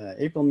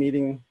April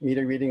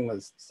meter reading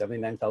was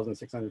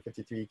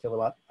 79,653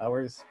 kilowatt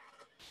hours,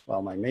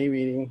 while my May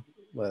reading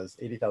was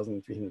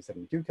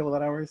 80,372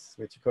 kilowatt hours,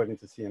 which according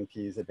to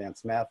CMP's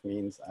advanced math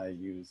means I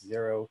use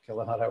 0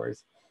 kilowatt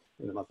hours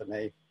in the month of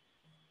May,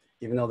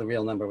 even though the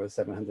real number was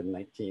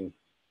 719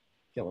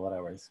 kilowatt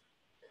hours.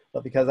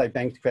 But because I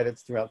banked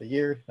credits throughout the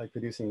year by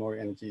producing more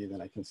energy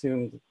than I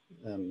consumed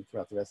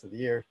throughout the rest of the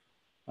year,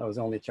 I was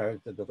only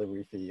charged a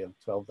delivery fee of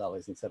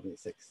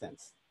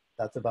 $12.76.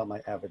 That's about my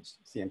average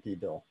CMP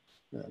bill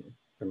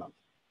per month.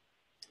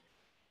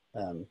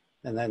 And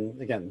then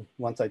again,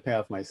 once I pay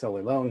off my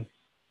solar loan,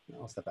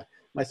 I'll step back.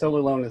 My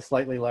solar loan is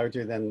slightly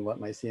larger than what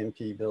my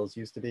CMP bills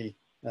used to be.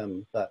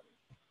 But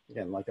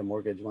again, like a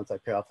mortgage, once I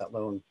pay off that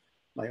loan,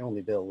 my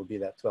only bill would be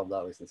that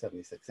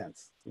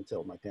 $12.76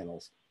 until my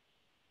panels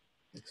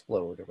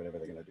explode or whatever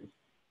they're going to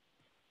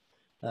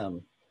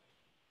do.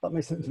 But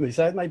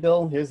beside my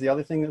bill, here's the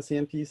other thing that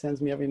CMP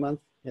sends me every month.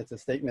 It's a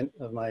statement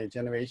of my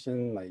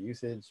generation, my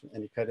usage,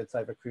 any credits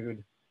I've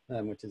accrued,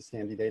 which is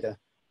handy data.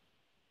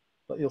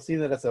 But you'll see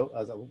that it's a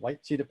white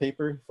sheet of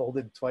paper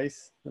folded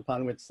twice,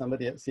 upon which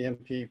somebody at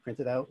CMP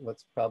printed out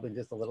what's probably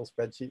just a little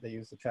spreadsheet they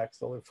use to track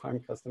solar farm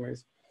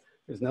customers.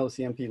 There's no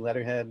CMP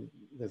letterhead.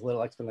 There's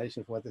little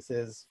explanation for what this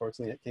is.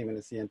 Fortunately, it came in a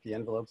CMP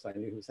envelope, so I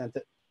knew who sent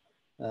it.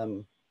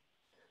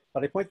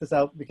 But I point this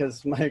out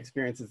because my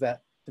experience is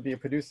that to be a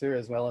producer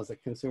as well as a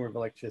consumer of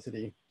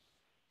electricity,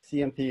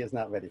 CMP is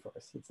not ready for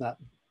us. It's not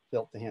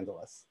built to handle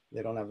us.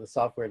 They don't have the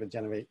software to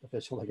generate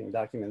official looking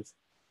documents.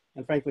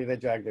 And frankly, they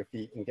drag their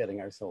feet in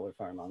getting our solar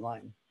farm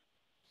online.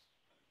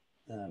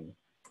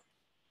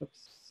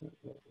 Oops,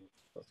 supposed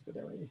to go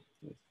that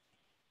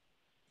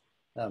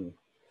way.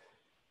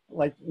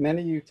 Like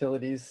many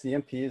utilities,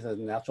 CMP is a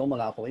natural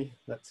monopoly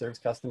that serves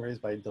customers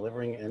by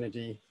delivering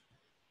energy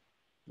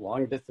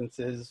long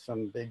distances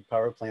from big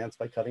power plants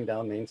by cutting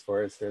down Maine's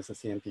forests. There's a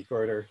CMP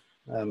corridor.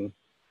 And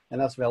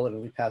us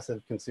relatively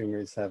passive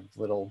consumers have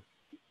little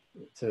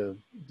to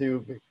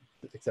do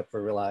except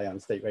for rely on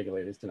state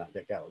regulators to not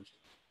get gouged.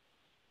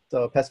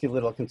 So a pesky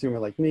little consumer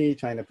like me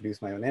trying to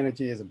produce my own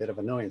energy is a bit of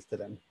annoyance to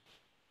them.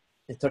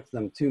 It took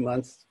them 2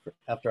 months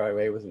after our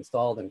array was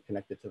installed and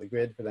connected to the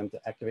grid for them to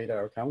activate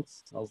our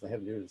accounts. All they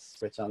had to do is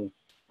switch on,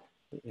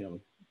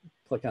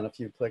 click on a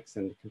few clicks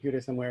in the computer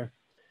somewhere.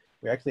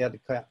 We actually had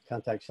to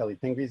contact Shelley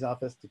Pingree's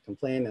office to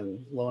complain,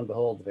 and lo and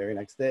behold, the very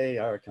next day,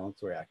 our accounts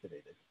were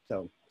activated.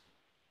 So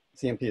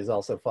CMP has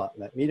also fought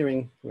net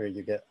metering, where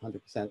you get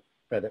 100%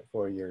 credit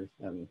for your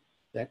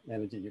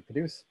energy you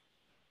produce.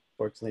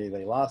 Fortunately,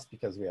 they lost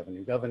because we have a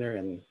new governor,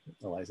 and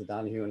Eliza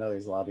Donahue and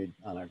others lobbied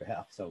on our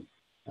behalf. So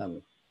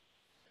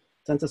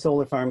since the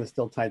solar farm is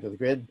still tied to the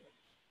grid,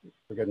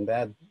 for good and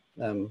bad,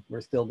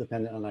 we're still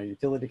dependent on our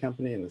utility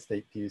company and the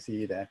state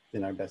PUC to act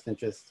in our best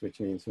interests, which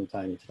means from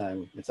time to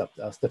time, it's up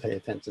to us to pay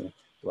attention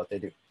to what they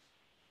do.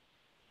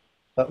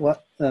 But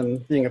what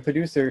being a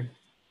producer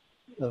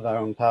of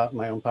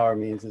my own power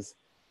means is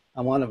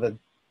I'm one of a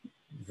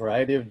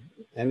variety of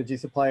energy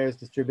suppliers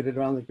distributed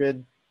around the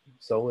grid: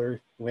 solar,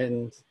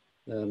 wind,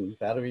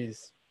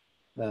 batteries.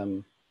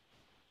 And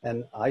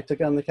I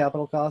took on the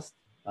capital cost.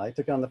 I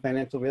took on the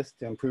financial risk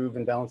to improve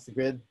and balance the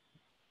grid.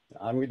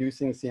 I'm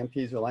reducing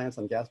CMP's reliance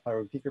on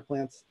gas-powered peaker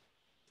plants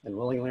and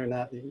willing to learn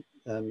that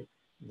the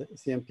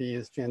CMP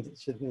is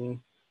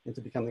transitioning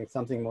into becoming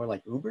something more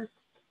like Uber.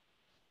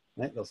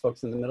 Right? Those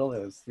folks in the middle,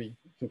 those 3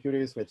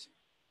 computers, which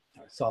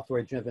are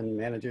software-driven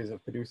managers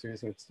of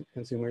producers and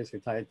consumers who are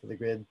tied to the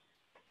grid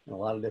in a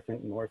lot of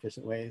different, more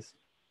efficient ways.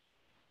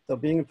 So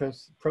being a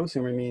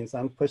prosumer means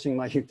I'm pushing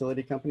my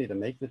utility company to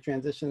make the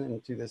transition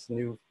into this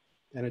new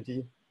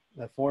energy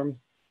form,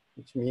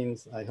 which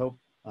means I hope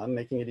I'm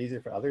making it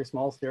easier for other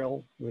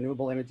small-scale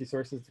renewable energy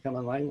sources to come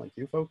online, like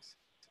you folks,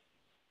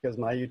 because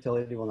my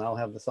utility will now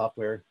have the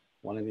software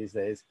one of these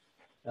days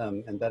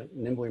and better,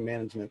 nimbler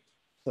management,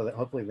 so that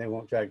hopefully they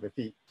won't drag their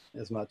feet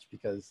as much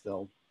because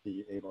they'll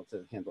be able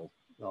to handle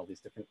all these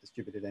different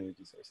distributed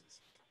energy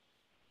sources.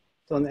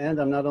 So in the end,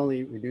 I'm not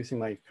only reducing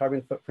my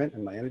carbon footprint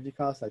and my energy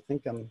costs, I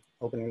think I'm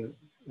opening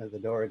the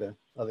door to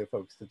other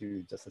folks to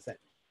do just the same.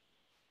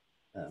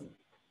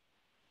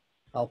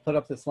 I'll put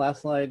up this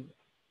last slide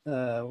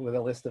with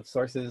a list of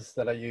sources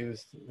that I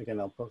used.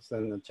 Again, I'll post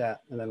them in the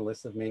chat, and then a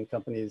list of main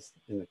companies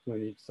in the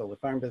community solar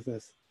farm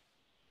business.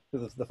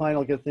 Because the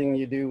final good thing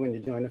you do when you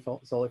join a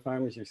solar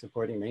farm is you're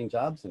supporting Maine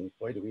jobs, and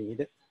boy, do we need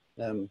it.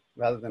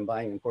 Rather than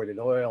buying imported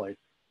oil or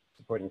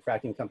supporting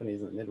fracking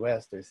companies in the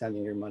Midwest or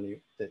sending your money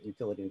to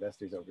utility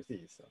investors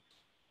overseas. So,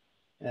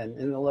 and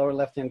in the lower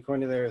left-hand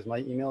corner there is my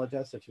email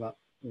address if you want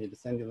me to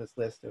send you this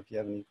list, or if you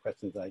have any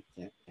questions I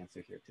can't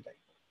answer here today.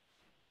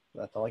 So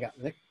that's all I got.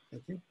 Nick,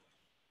 thank you.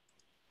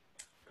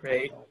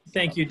 Great.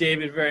 Thank you,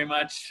 David, very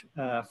much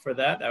for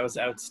that. That was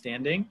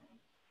outstanding.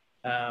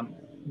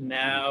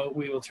 Now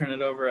we will turn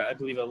it over. I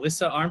believe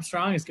Elissa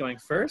Armstrong is going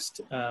first.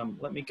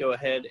 Let me go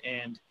ahead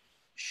and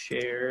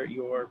share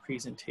your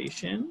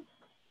presentation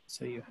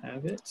so you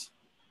have it.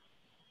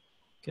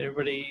 Can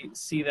everybody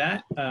see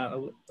that?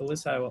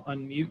 Elissa, I will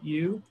unmute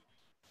you,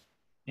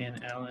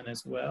 and Alan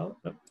as well.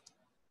 Oh,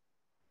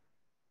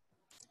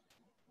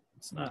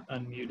 it's not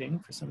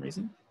unmuting for some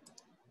reason.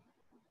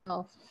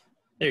 Oh,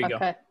 There you go.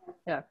 okay.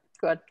 Yeah,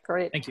 good,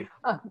 great. Thank you.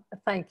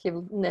 Thank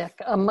you, Nick.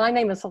 My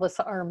name is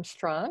Elissa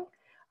Armstrong.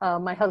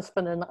 My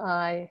husband and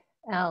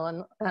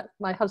Alan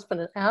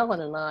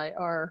and I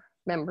are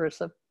members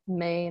of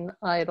Maine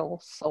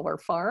Idyll Solar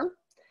Farm.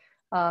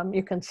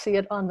 You can see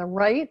it on the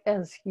right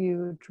as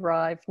you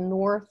drive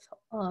north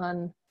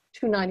on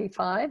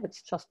 295.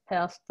 It's just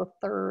past the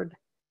 3rd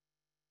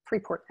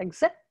Freeport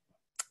exit.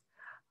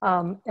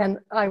 And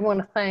I want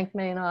to thank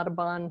Maine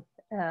Audubon,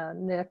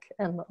 Nick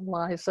and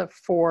Eliza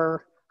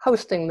for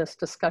hosting this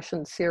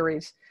discussion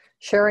series.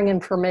 Sharing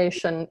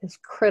information is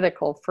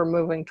critical for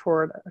moving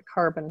toward a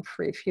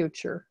carbon-free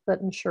future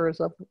that ensures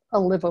a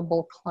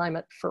livable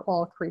climate for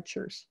all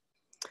creatures.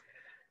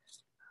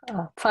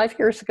 5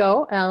 years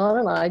ago, Alan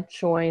and I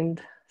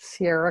joined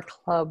Sierra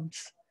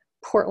Club's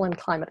Portland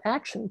Climate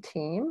Action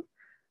Team.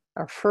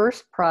 Our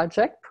first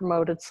project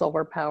promoted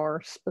solar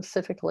power,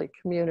 specifically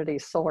community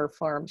solar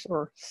farms,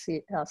 or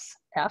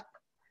CSF.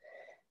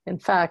 In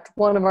fact,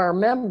 one of our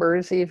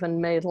members even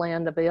made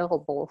land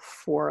available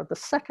for the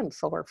second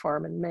solar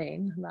farm in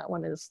Maine, and that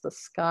one is the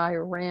Sky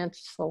Ranch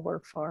Solar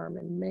Farm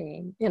in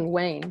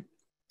Wayne.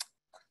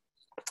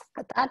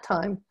 At that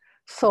time,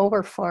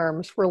 solar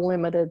farms were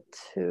limited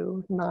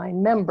to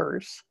 9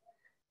 members,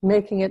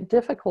 making it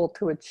difficult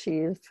to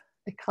achieve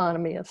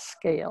economy of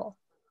scale.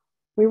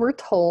 We were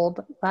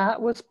told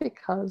that was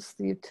because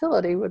the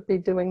utility would be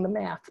doing the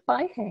math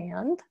by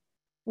hand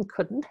and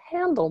couldn't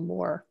handle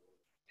more.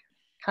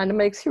 Kind of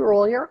makes you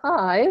roll your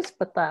eyes,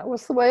 but that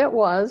was the way it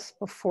was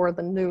before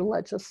the new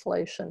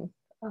legislation,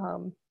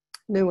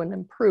 new and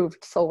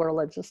improved solar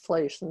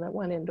legislation that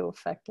went into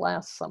effect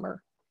last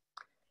summer.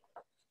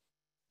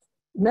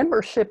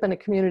 Membership in a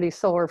community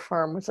solar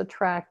farm was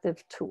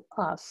attractive to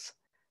us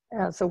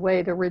as a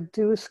way to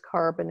reduce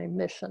carbon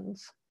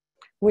emissions.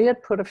 We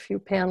had put a few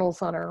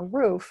panels on our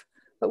roof,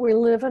 but we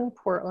live in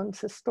Portland's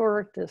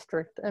historic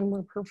district and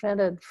were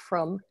prevented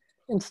from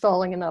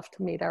installing enough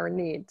to meet our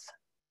needs.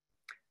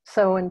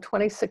 So in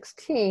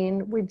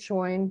 2016, we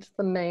joined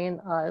the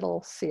Maine Idyll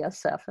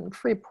CSF in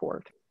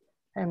Freeport.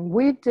 And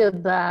we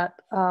did that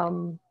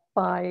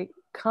by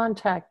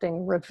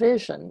contacting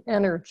Revision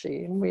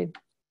Energy. And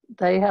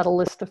they had a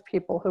list of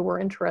people who were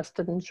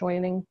interested in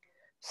joining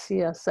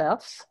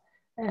CSFs.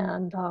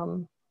 And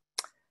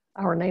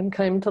our name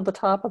came to the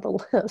top of the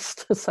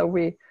list. So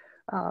we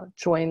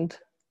joined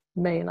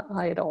Maine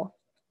Idyll.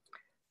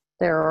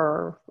 There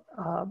are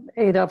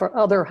 8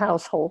 other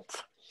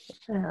households.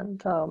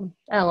 And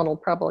Alan will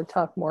probably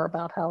talk more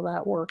about how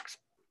that works.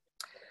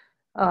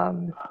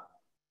 Our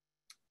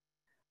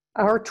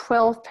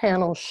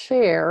 12-panel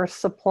share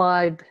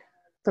supplied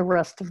the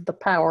rest of the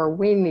power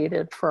we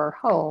needed for our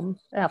home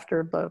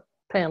after the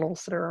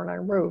panels that are on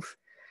our roof,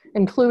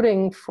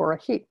 including for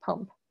a heat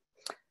pump.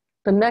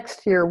 The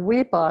next year,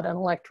 we bought an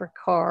electric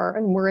car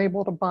and were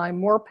able to buy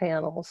more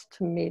panels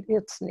to meet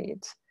its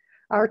needs.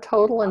 Our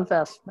total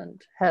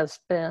investment has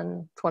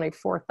been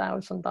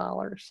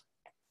 $24,000.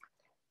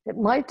 It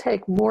might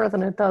take more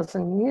than a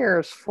dozen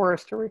years for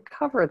us to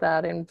recover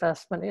that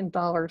investment in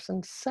dollars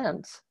and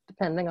cents,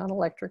 depending on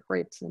electric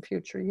rates in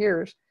future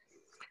years.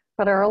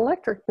 But our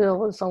electric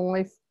bill is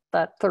only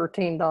that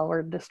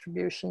 $13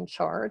 distribution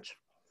charge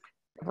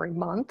every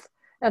month,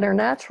 and our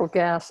natural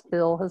gas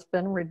bill has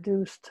been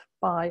reduced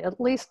by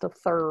at least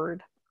 1/3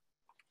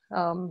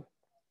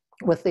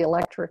 with the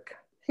electric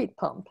heat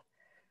pump.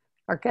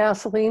 Our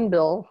gasoline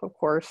bill, of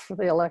course, for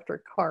the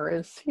electric car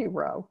is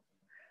 0.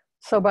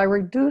 So by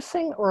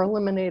reducing or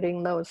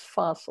eliminating those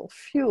fossil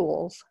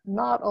fuels,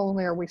 not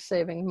only are we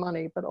saving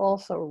money, but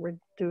also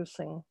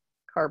reducing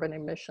carbon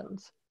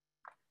emissions.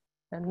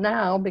 And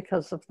now,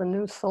 because of the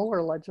new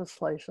solar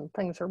legislation,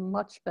 things are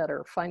much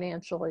better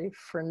financially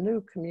for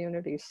new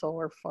community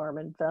solar farm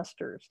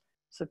investors.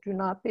 So do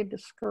not be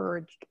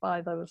discouraged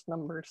by those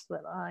numbers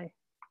that I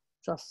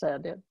just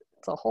said.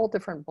 It's a whole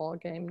different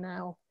ballgame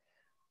now.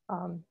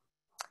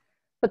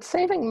 But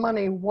saving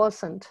money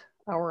wasn't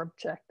our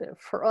objective.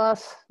 For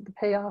us, the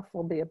payoff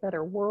will be a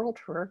better world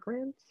for our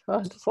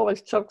this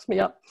always chokes me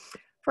up,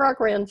 for our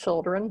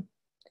grandchildren,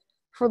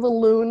 for the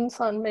loons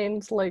on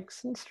Maine's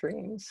lakes and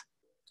streams,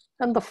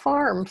 and the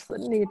farms that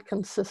need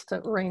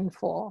consistent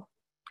rainfall.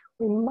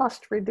 We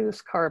must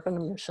reduce carbon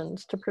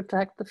emissions to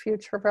protect the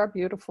future of our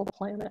beautiful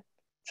planet.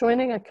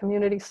 Joining a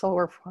community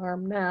solar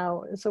farm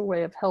now is a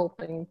way of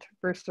helping to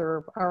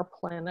preserve our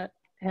planet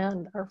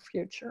and our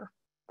future.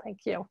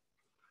 Thank you.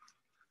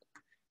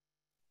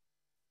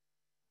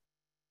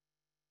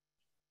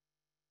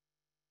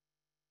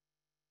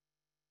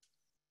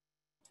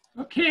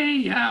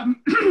 Okay,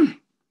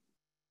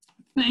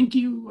 thank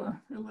you,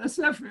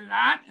 Elissa, for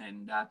that.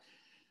 And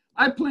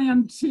I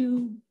plan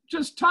to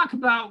just talk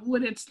about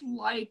what it's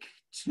like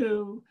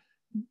to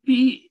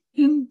be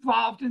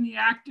involved in the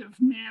active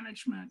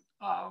management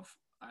of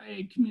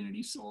a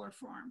community solar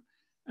farm.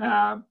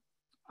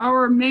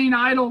 our Maine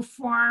Idyll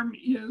farm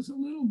is a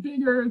little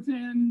bigger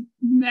than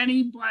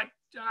many, but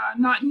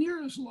not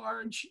near as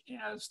large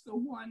as the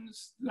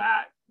ones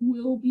that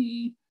will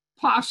be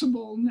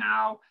possible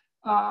now.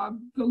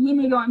 The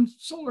limit on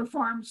solar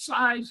farm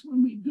size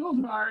when we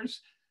built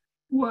ours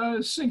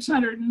was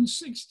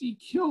 660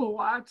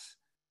 kilowatts.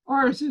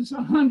 Ours is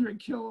 100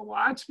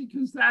 kilowatts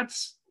because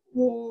that's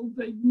all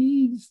the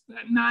needs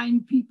that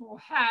 9 people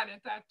had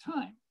at that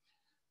time.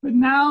 But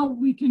now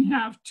we can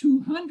have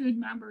 200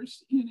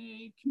 members in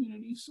a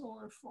community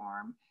solar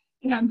farm,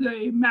 and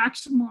the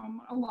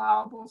maximum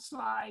allowable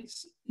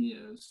size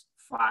is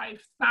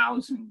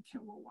 5,000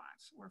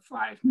 kilowatts or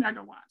 5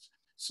 megawatts.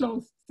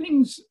 So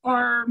things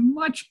are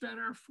much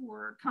better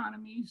for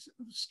economies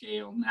of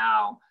scale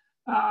now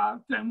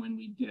than when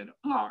we did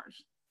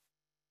ours.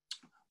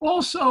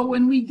 Also,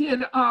 when we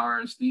did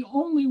ours, the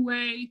only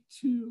way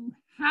to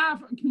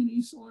have a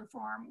community solar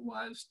farm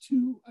was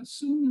to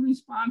assume the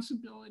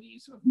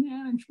responsibilities of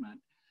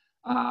management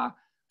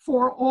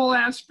for all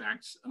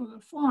aspects of the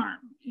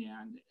farm.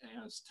 And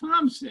as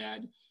Tom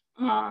said,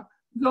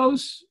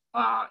 those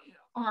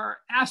are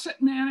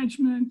asset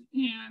management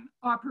and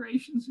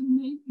operations and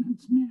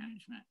maintenance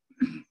management.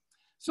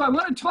 So I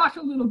want to talk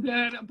a little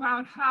bit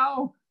about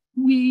how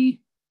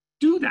we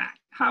do that,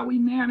 how we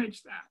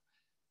manage that.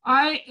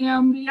 I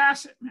am the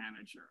asset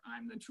manager.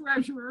 I'm the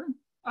treasurer.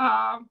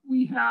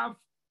 We have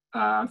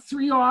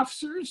 3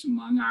 officers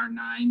among our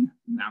 9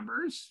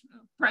 members,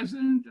 a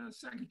president, a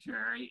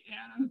secretary,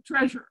 and a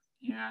treasurer.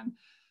 And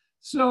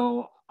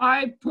so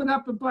I put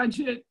up a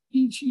budget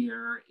each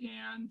year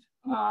and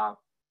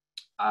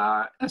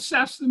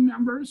assess the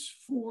members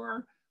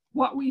for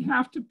what we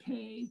have to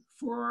pay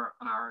for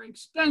our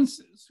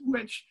expenses,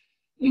 which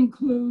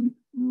include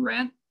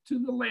rent to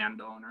the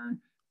landowner,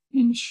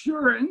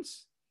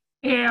 insurance,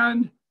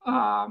 and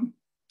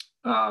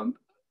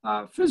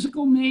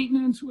physical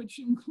maintenance, which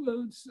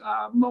includes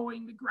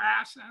mowing the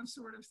grass, that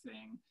sort of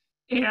thing.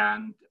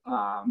 And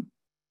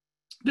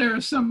there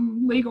are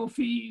some legal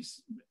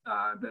fees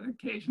that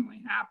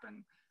occasionally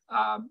happen.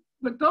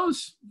 But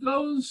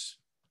those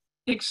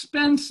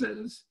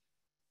expenses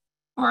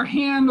are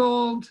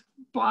handled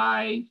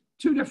by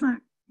 2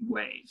 different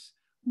ways.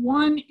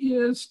 One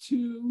is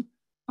to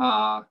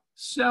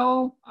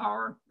sell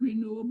our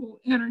renewable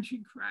energy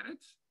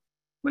credits,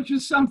 which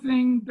is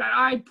something that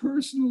I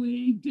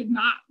personally did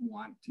not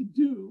want to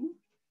do.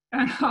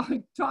 And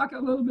I'll talk a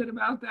little bit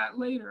about that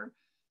later.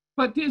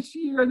 But this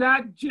year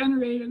that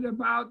generated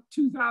about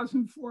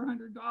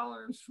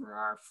 $2,400 for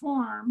our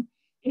farm.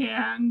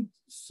 And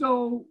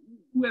so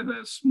with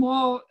a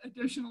small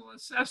additional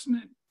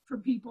assessment for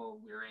people,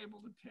 we were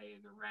able to pay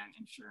the rent,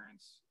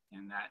 insurance,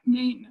 and that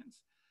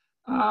maintenance.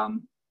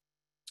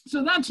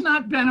 So that's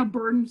not been a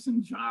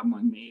burdensome job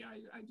on me.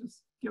 I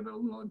just give it a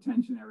little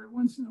attention every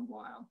once in a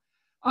while.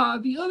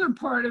 The other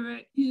part of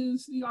it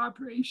is the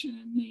operation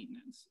and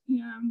maintenance.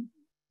 And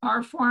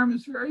our farm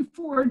is very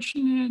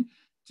fortunate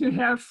to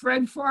have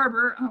Fred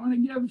Farber. I want to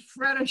give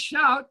Fred a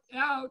shout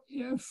out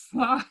if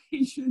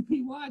he should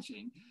be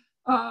watching,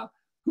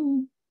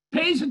 who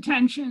pays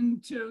attention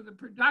to the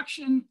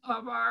production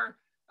of our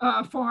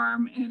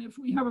farm. And if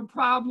we have a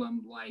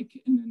problem like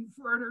an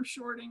inverter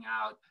shorting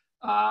out,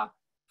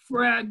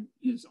 Fred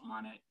is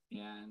on it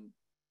and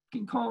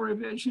can call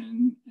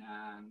revision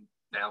and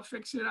they'll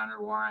fix it under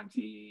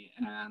warranty,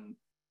 and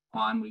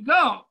on we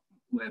go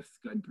with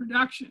good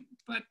production.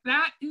 But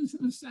that is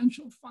an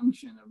essential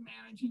function of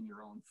managing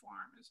your own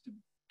farm, is to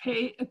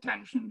pay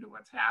attention to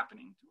what's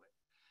happening to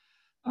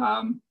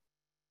it.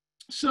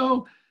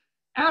 So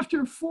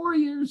after 4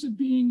 years of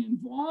being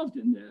involved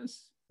in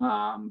this,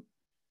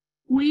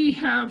 we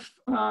have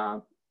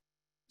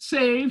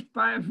saved,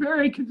 by a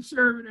very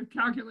conservative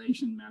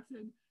calculation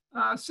method,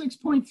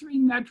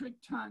 6.3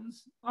 metric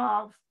tons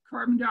of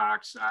carbon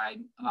dioxide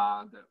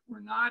that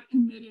were not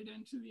emitted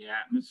into the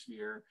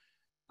atmosphere.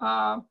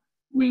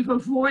 We've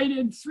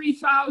avoided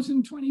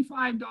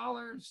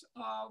 $3,025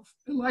 of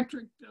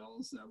electric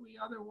bills that we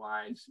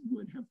otherwise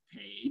would have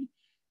paid.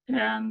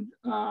 And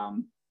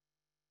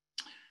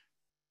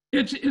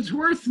it's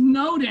worth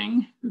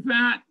noting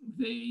that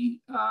the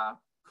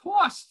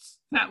costs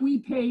that we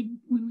paid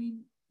when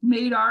we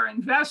made our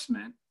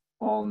investment,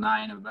 all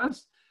 9 of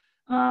us,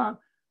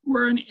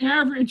 were an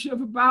average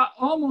of about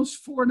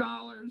almost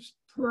 $4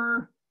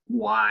 per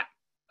watt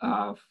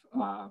of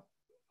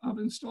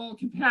installed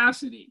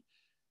capacity.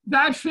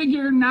 That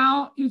figure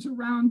now is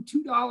around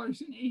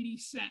 $2.80.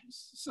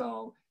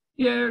 So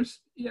there's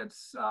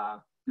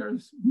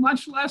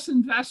much less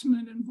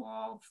investment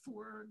involved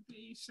for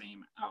the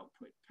same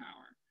output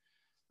power.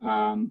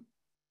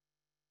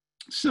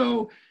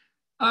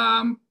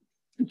 I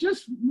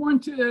just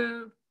want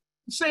to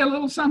say a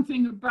little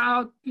something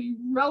about the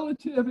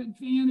relative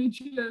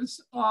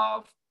advantages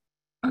of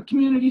a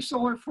community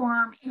solar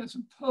farm as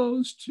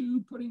opposed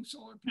to putting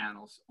solar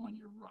panels on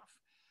your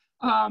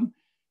roof.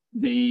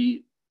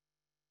 The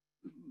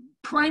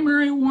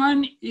primary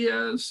one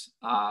is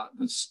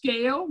the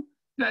scale,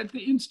 that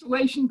the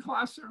installation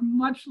costs are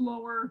much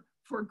lower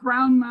for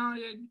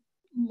ground-mounted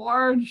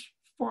large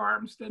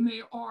farms than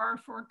they are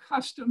for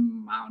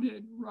custom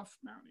mounted roof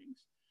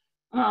mountings.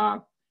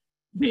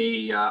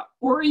 The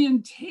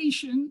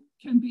orientation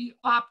can be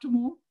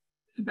optimal.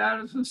 That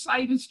is, the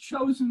site is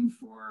chosen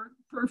for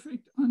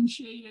perfect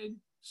unshaded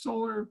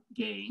solar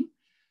gain.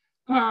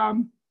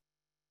 But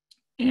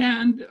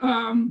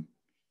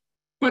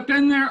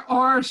then there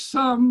are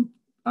some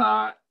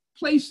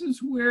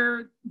places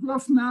where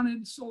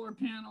roof-mounted solar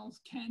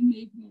panels can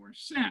make more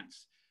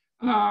sense.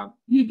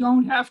 You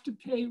don't have to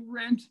pay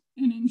rent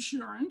and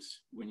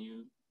insurance when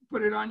you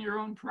put it on your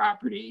own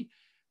property.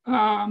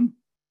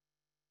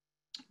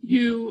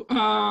 You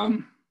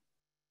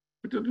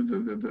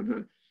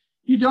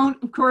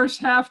don't, of course,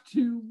 have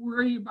to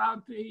worry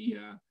about the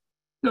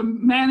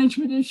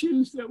management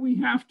issues that we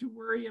have to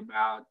worry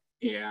about.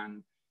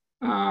 And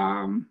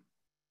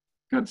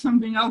got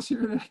something else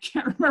here that I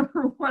can't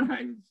remember what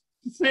I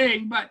was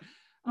saying, but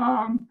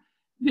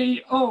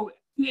the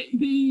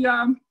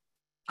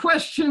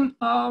question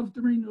of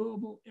the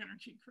renewable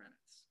energy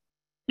credits.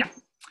 Yeah,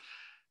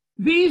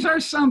 these are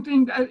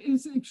something that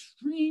is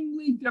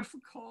extremely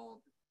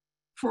difficult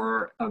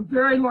for a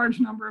very large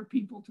number of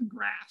people to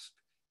grasp.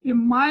 In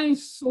my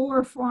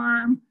solar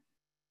farm,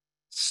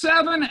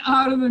 7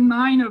 out of the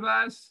 9 of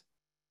us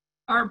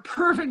are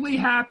perfectly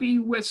happy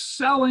with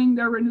selling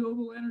their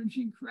renewable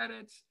energy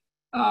credits.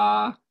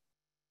 But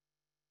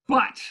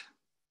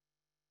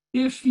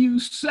if you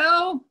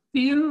sell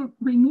the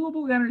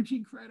renewable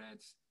energy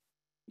credits,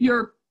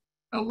 your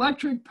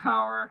electric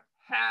power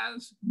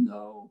has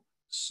no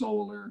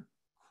solar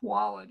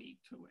quality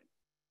to it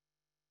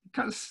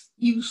because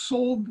you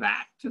sold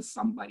that to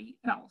somebody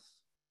else.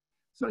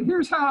 So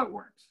here's how it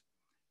works.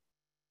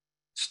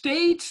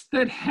 States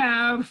that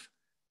have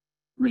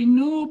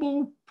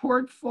renewable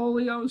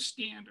portfolio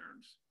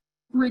standards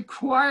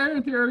require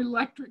their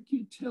electric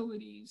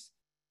utilities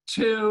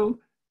to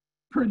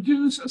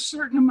produce a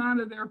certain amount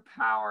of their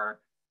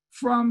power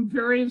from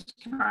various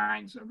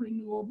kinds of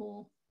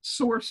renewable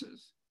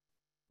sources.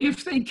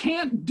 If they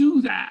can't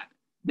do that,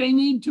 they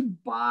need to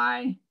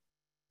buy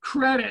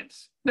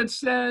credits that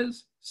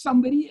says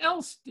somebody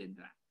else did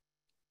that.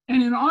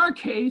 And in our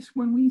case,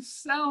 when we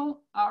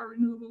sell our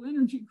renewable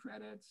energy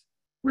credits,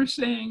 we're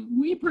saying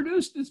we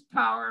produce this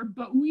power,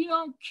 but we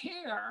don't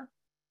care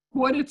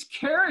what its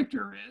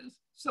character is,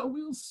 so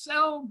we'll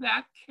sell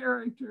that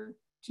character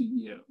to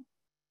you.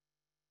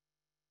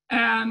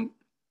 And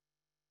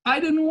I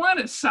didn't want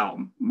to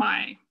sell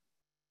my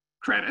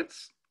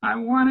credits. I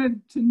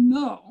wanted to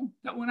know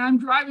that when I'm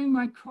driving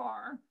my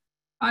car,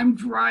 I'm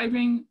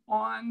driving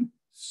on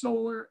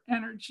solar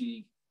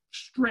energy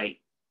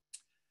straight.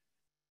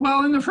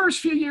 Well, in the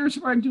first few years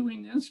of our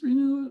doing this,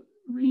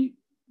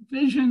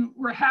 Vision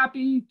were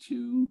happy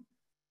to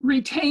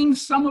retain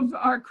some of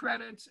our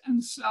credits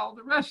and sell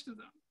the rest of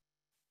them.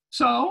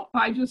 So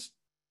I just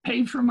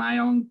paid for my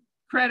own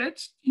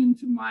credits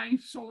into my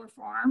solar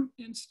farm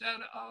instead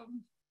of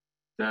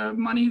the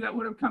money that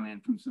would have come in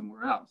from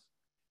somewhere else.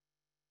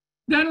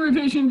 Then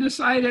Revision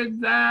decided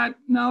that,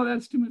 no,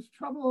 that's too much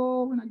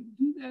trouble. We're not going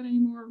to do that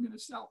anymore. We're going to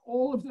sell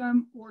all of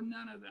them or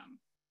none of them.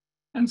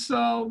 And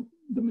so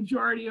the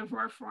majority of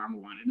our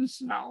farm wanted to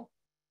sell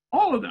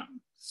all of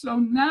them. So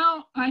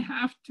now I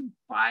have to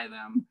buy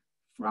them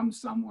from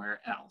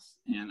somewhere else.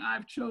 And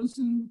I've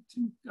chosen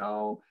to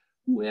go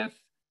with,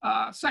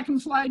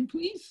 second slide,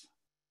 please.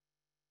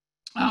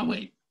 Oh,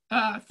 wait,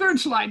 third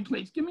slide,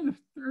 please. Give me the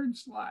third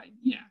slide.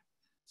 Yeah.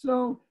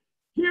 So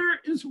here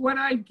is what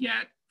I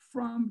get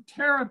from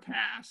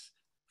TerraPass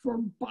for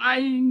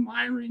buying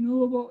my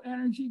renewable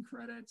energy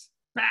credits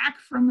back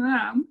from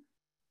them.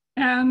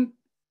 And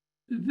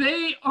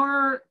they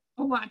are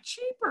a lot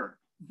cheaper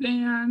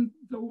than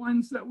the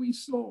ones that we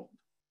sold.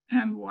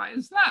 And why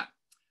is that?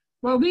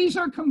 Well, these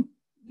are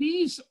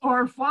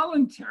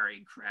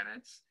voluntary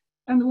credits,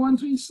 and the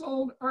ones we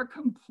sold are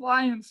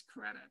compliance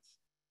credits.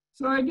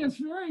 So it gets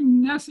very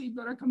messy,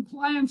 but a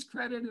compliance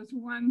credit is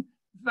one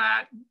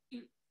that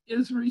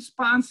is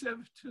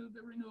responsive to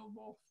the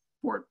renewable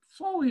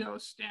portfolio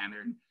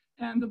standard,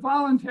 and the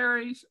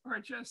voluntaries are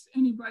just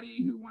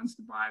anybody who wants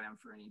to buy them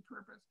for any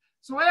purpose.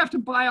 So I have to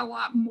buy a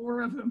lot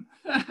more of them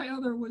than I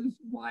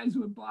otherwise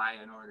would buy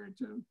in order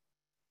to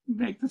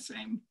make the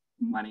same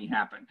money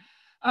happen.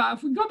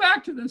 If we go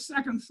back to the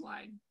second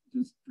slide,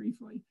 just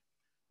briefly,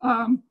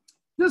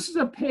 this is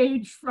a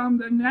page from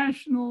the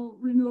National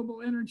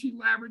Renewable Energy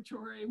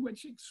Laboratory,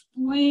 which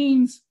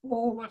explains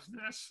all of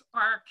this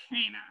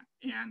arcana.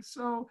 And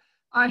so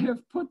I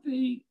have put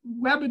the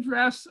web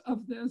address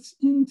of this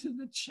into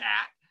the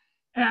chat.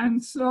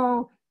 And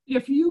so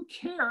if you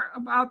care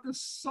about the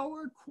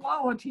solar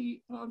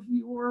quality of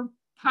your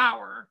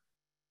power,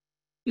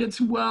 it's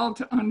well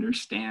to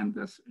understand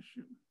this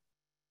issue.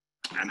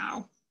 And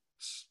I'll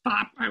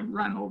stop. I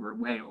run over,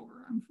 way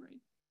over, I'm afraid.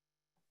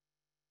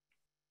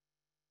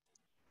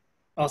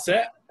 All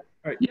set?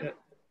 All right. Yeah.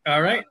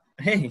 All right.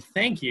 Hey,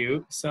 thank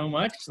you so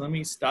much. Let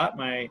me stop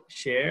my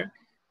share.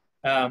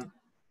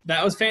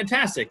 That was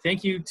fantastic.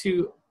 Thank you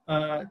to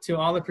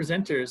all the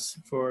presenters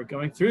for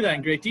going through that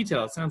in great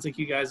detail. It sounds like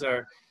you guys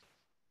are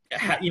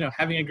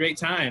having a great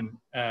time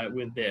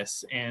with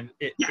this. And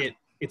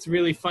it's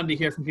really fun to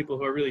hear from people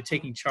who are really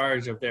taking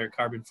charge of their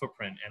carbon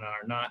footprint and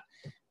are not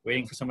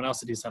waiting for someone else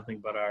to do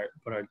something, but are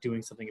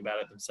doing something about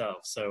it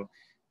themselves. So,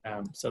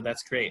 so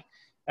that's great.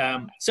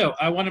 So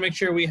I want to make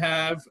sure we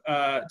have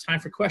time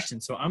for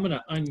questions. So I'm going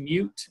to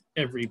unmute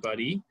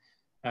everybody.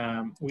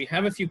 We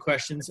have a few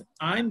questions.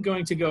 I'm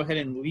going to go ahead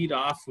and lead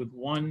off with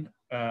one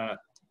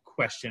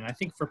question. I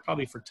think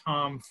probably for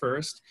Tom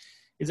first,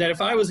 is that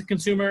if I was a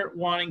consumer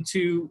wanting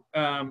to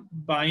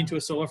buy into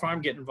a solar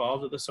farm, get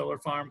involved with a solar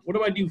farm, what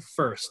do I do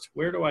first?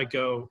 Where do I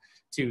go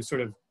to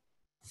sort of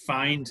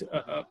find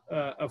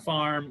a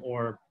farm,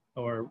 or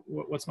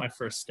what's my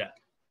first step?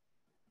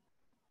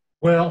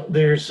 Well,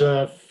 there's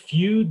a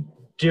few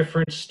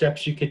different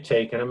steps you could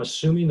take, and I'm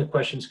assuming the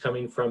question's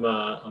coming from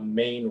a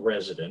Maine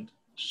resident.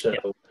 So,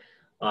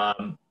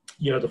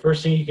 you know, the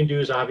first thing you can do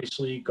is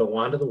obviously go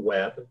onto the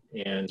web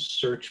and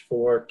search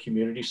for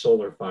community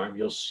solar farm.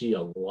 You'll see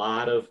a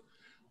lot of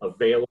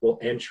available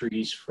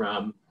entries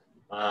from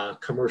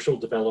commercial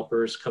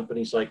developers,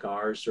 companies like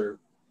ours, or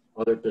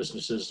other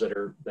businesses that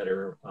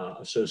are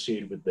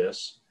associated with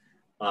this.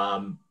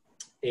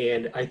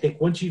 And I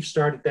think once you've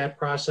started that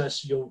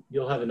process,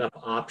 you'll have enough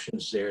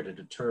options there to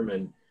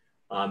determine,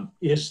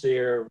 is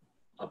there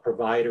a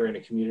provider in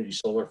a community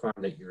solar farm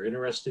that you're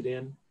interested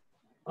in?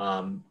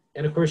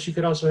 And of course, you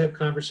could also have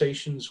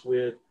conversations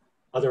with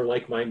other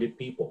like-minded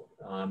people.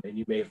 And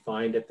you may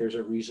find that there's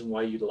a reason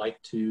why you'd like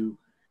to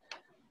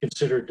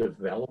consider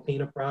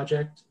developing a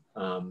project.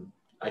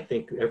 I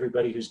think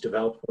everybody who's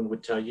developed one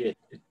would tell you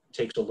it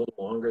takes a little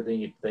longer than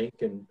you'd think,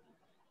 and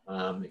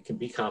it can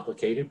be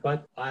complicated,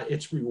 but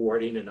it's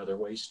rewarding in other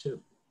ways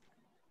too.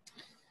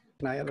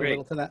 Can I add a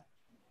little to that?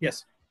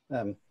 Yes.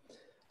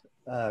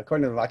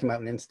 According to the Rocky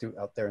Mountain Institute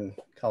out there in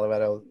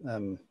Colorado,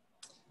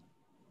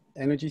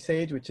 Energy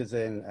Sage, which is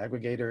an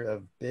aggregator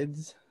of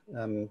bids,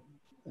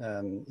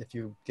 if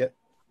you get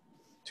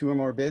 2 or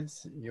more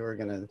bids, you're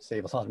going to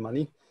save a lot of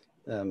money.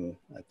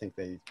 I think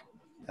they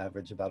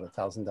average about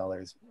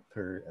 $1,000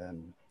 per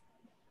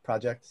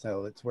project,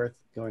 so it's worth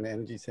going to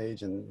Energy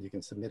Sage, and you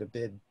can submit a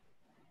bid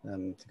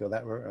to go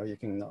that way, or you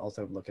can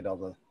also look at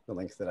all the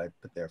links that I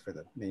put there for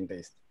the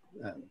Maine-based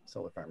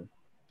solar farm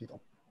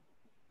people.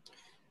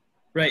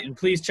 Right, and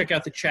please check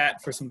out the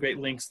chat for some great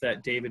links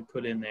that David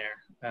put in there.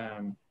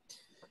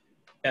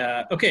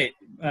 Okay,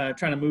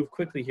 trying to move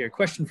quickly here.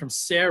 Question from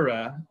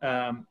Sarah.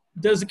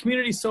 Does a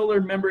community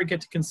solar member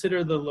get to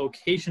consider the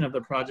location of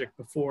the project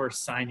before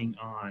signing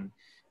on?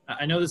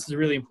 I know this is a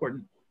really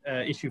important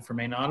issue for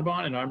Maine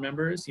Audubon and our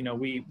members. You know,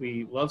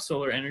 we love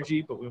solar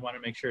energy, but we want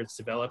to make sure it's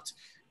developed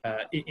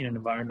in an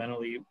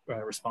environmentally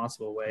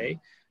responsible way.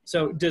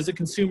 So does a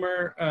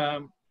consumer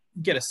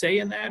get a say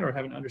in that, or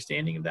have an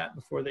understanding of that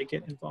before they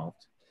get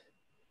involved?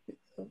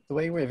 The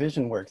way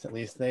Revision works, at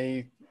least,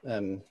 they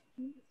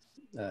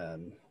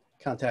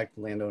contact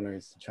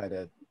landowners to try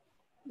to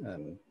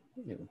you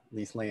know,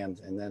 lease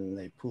land, and then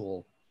they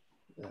pool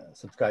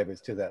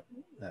subscribers to that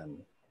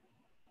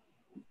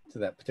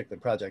particular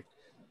project.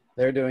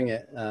 They're doing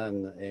it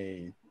on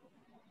a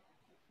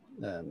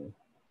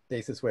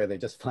basis where they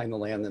just find the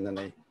land and then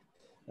they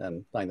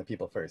find the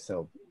people first.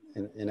 So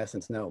in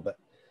essence, no. But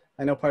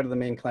I know part of the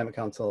Maine Climate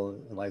Council,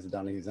 Eliza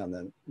Donohue's on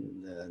the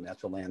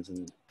Natural Lands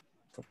and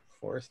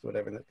Forest,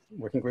 whatever the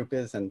working group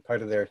is, and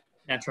part of their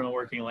Natural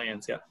Working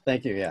Lands, yeah.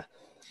 Thank you, yeah.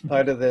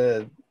 Part of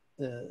the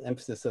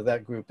emphasis of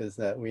that group is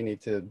that we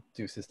need to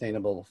do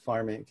sustainable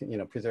farming, you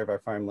know, preserve our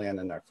farmland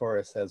and our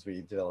forests as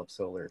we develop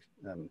solar.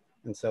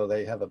 And so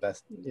they have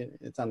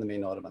it's on the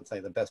Maine Audubon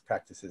site, the best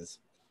practices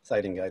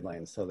siting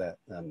guidelines, so that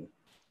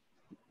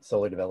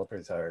solar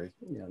developers are,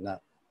 you know,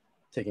 not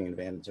taking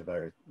advantage of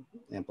our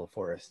ample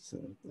forests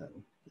and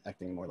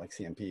acting more like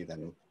CMP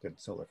than good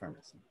solar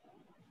farmers.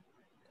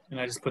 And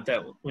I just put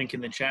that link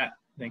in the chat.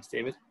 Thanks,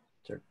 David.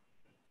 Sure.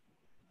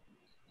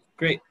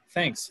 Great,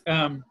 thanks.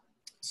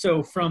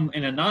 So from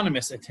an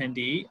anonymous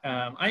attendee,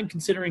 I'm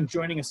considering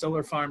joining a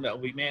solar farm that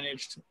will be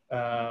managed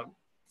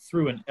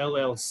through an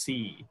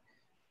LLC.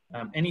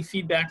 Any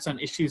feedbacks on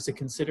issues to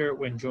consider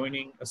when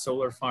joining a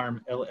solar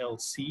farm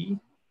LLC?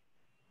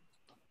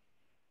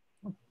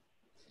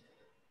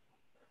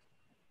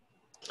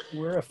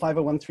 We're a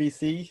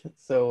 501(c),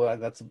 so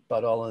that's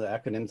about all of the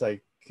acronyms I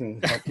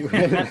can help you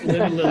with.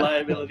 Limited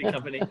liability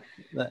company.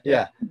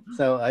 Yeah,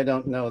 so I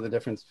don't know the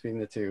difference between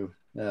the two.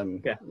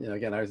 You know,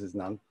 again, ours is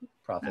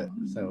non-profit.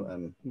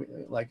 So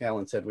like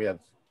Alan said, we have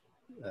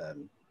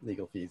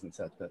legal fees and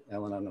such, but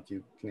Alan, I don't know if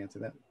you can answer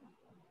that.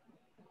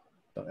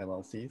 About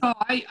LLCs? Oh,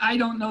 I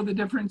don't know the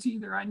difference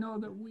either. I know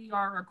that we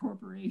are a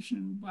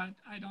corporation, but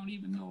I don't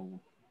even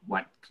know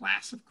what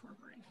class of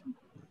corporation.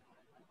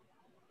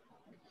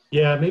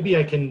 Yeah, maybe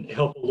I can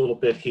help a little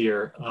bit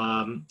here.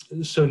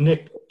 So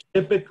Nick,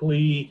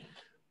 typically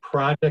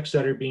projects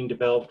that are being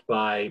developed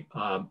by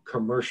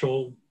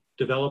commercial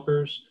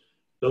developers,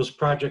 those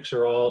projects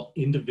are all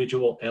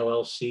individual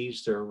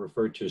LLCs. They're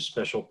referred to as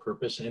special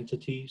purpose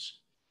entities.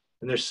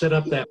 And they're set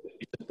up that way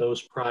that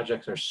those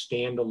projects are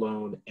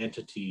standalone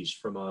entities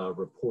from a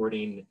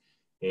reporting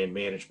and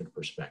management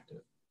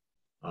perspective.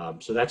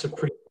 So that's a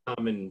pretty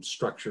common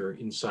structure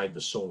inside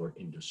the solar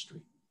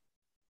industry.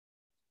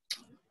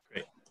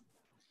 Great,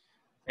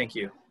 thank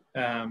you.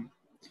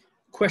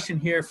 Question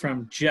here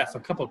from Jeff, a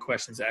couple of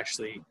questions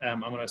actually. I'm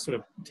going to sort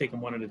of take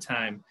them one at a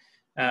time.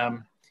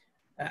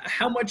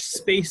 How much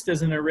space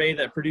does an array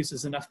that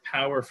produces enough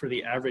power for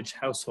the average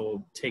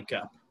household take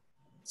up?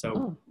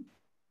 So,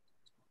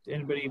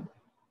 anybody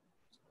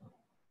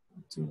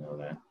do you know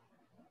that?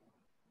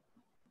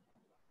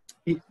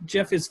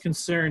 Jeff is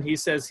concerned. He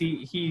says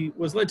he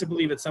was led to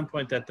believe at some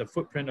point that the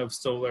footprint of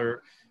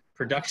solar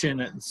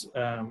production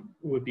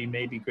would be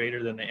maybe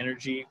greater than the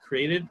energy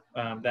created.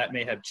 That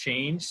may have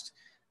changed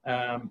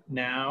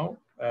now.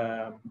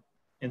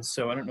 And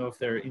so I don't know if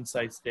there are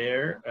insights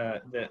there.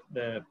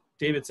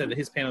 David said that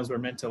his panels were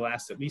meant to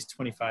last at least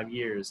 25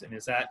 years. And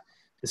is that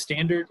the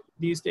standard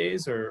these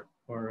days, or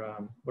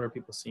what are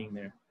people seeing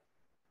there?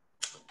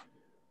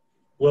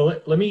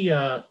 Well, let me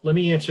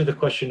answer the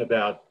question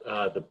about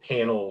the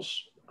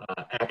panel's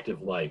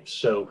active life.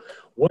 So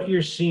what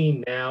you're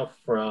seeing now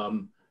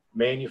from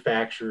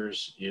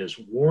manufacturers is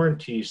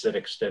warranties that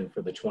extend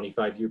for the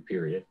 25-year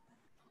period.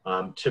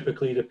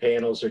 Typically, the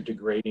panels are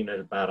degrading at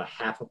about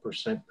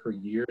 0.5% per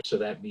year. So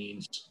that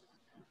means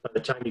by the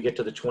time you get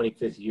to the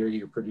 25th year,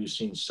 you're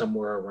producing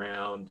somewhere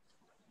around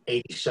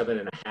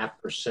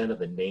 87.5% of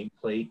the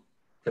nameplate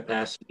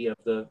capacity of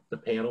the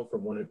panel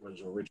from when it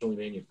was originally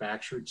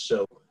manufactured.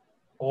 So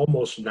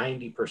almost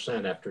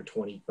 90% after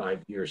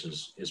 25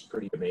 years is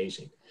pretty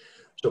amazing.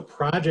 So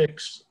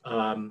projects,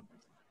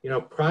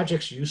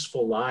 projects'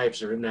 useful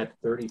lives are in that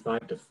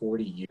 35 to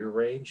 40 year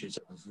range. It's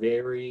a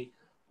very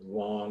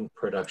long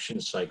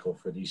production cycle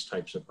for these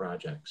types of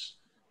projects.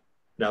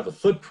 Now the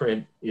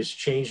footprint is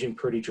changing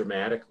pretty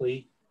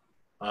dramatically.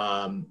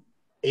 8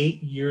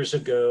 years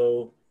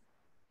ago,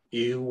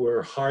 you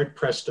were hard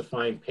pressed to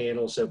find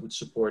panels that would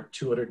support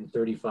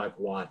 235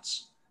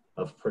 watts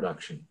of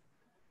production.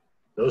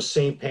 Those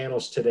same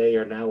panels today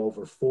are now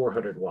over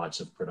 400 watts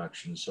of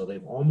production. So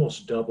they've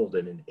almost doubled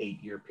in an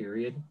 8-year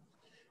period.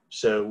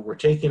 So we're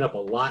taking up a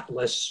lot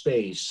less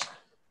space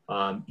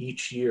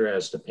each year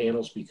as the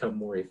panels become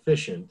more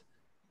efficient.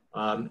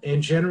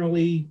 And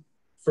generally,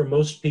 for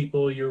most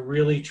people, you're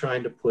really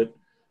trying to put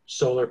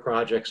solar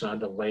projects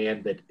onto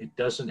land that it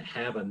doesn't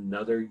have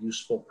another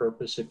useful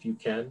purpose if you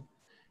can.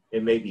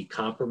 It may be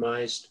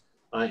compromised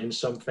in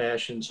some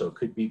fashion, so it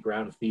could be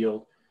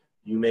brownfield.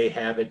 You may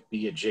have it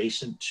be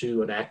adjacent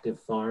to an active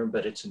farm,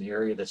 but it's an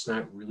area that's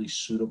not really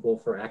suitable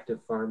for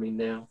active farming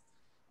now.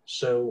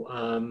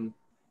 So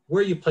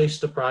where you place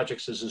the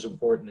projects is as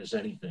important as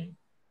anything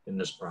in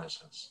this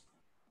process.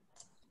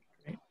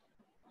 Great.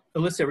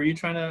 Elissa, were you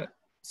trying to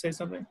say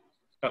something?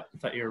 Oh, I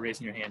thought you were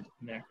raising your hand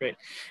in there. Great.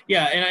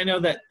 Yeah, and I know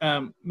that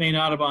Maine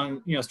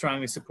Audubon,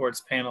 strongly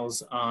supports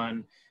panels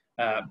on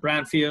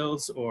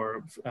brownfields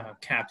or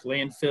capped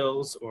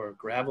landfills or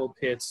gravel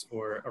pits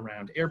or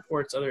around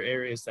airports, other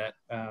areas that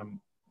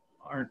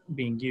aren't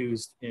being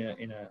used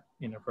in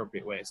an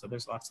appropriate way. So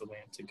there's lots of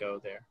land to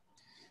go there.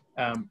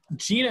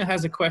 Gina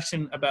has a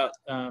question about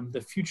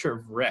the future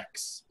of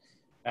RECs.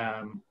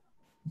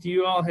 Do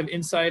you all have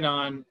insight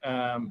on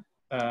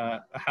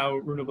how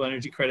renewable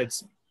energy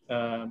credits,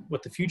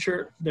 what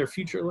their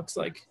future looks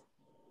like?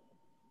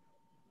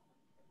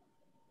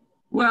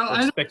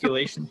 Well,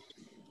 speculation.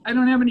 I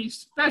don't have any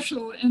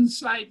special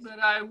insight, but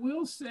I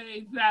will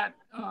say that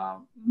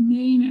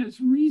Maine has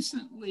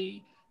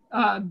recently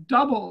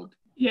doubled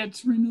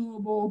its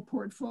renewable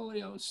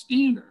portfolio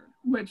standard,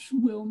 which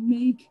will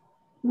make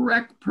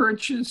REC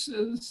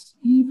purchases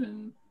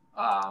even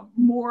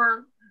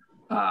more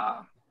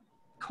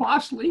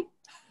costly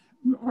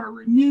or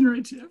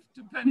remunerative,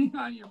 depending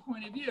on your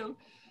point of view,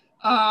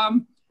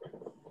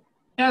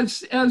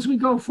 as we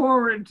go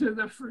forward to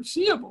the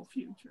foreseeable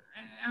future.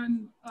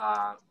 And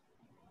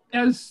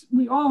as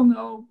we all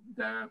know,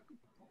 the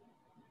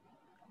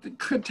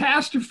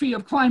catastrophe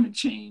of climate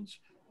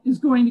change is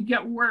going to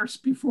get worse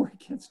before it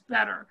gets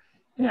better.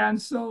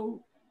 And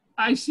so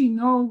I see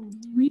no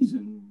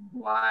reason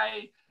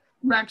why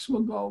RECs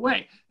will go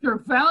away. Their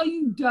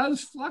value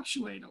does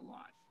fluctuate a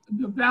lot.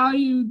 The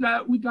value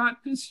that we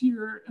got this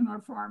year in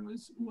our farm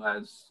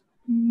was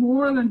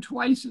more than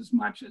twice as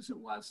much as it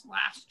was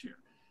last year.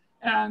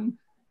 And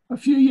a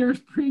few years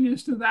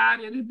previous to that,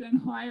 it had been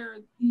higher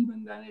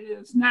even than it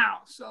is now.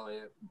 So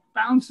it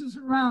bounces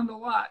around a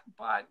lot,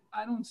 but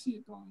I don't see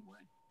it going away.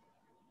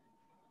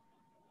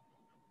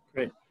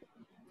 Great.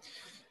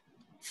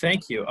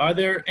 Thank you. Are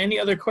there any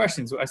other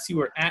questions? I see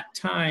we're at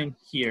time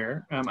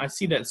here. I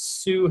see that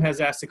Sue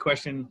has asked a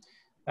question,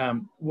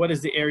 what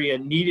is the area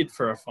needed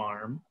for a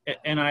farm?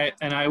 And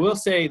I will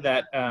say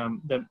that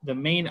the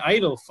Maine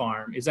Idyll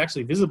farm is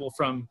actually visible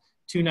from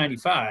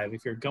 295.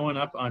 If you're going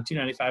up on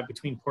 295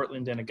 between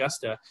Portland and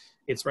Augusta,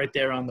 it's right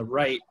there on the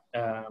right,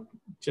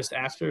 just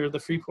after the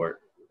Freeport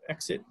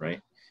exit,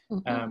 right?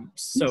 Mm-hmm.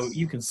 So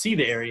you can see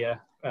the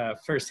area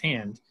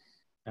firsthand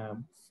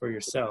for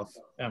yourself.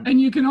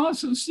 And you can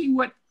also see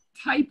what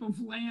type of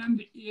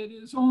land it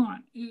is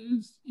on.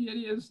 It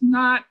is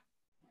not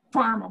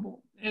farmable.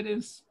 It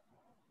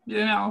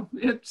You know,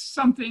 it's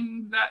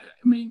something that,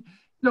 I mean,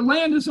 the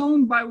land is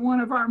owned by one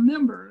of our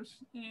members,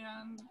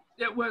 and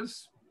it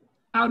was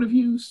out of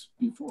use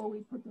before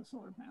we put the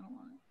solar panel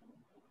on it.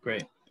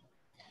 Great.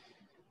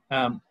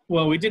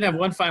 Well, we did have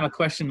one final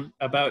question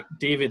about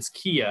David's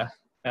Kia,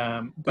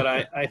 but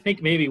I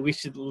think maybe we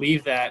should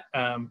leave that.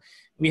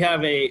 We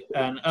have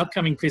an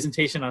upcoming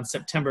presentation on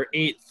September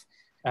 8th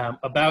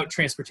about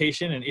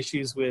transportation and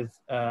issues with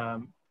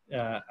how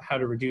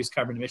to reduce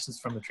carbon emissions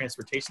from the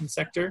transportation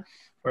sector,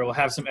 where we'll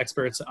have some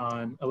experts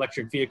on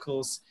electric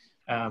vehicles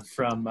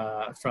from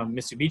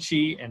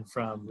Mitsubishi and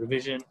from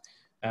Revision.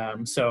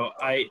 So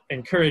I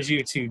encourage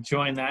you to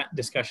join that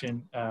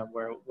discussion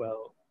where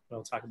we'll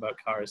talk about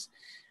cars.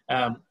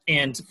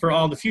 And for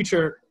all the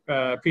future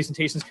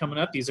presentations coming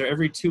up, these are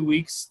every 2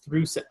 weeks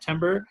through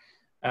September.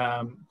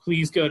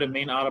 Please go to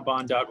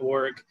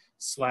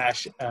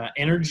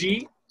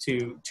maineaudubon.org/energy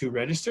to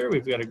register.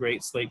 We've got a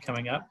great slate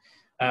coming up.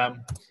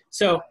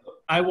 So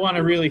I want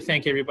to really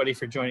thank everybody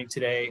for joining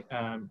today.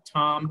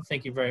 Tom,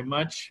 thank you very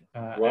much.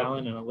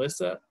 Alan and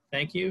Elissa,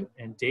 thank you.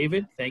 And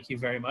David, thank you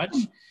very much.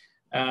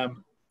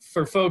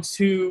 For folks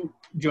who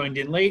joined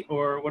in late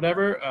or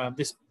whatever,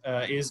 this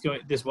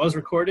was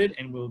recorded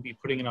and we'll be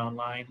putting it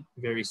online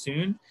very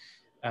soon.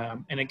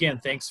 And again,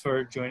 thanks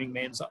for joining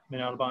Maine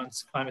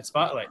Audubon's Climate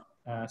Spotlight.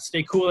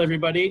 Stay cool,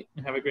 everybody,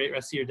 and have a great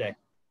rest of your day.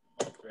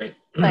 Great.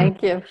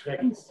 Thank you.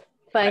 Thanks.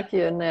 Thank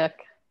you, Nick.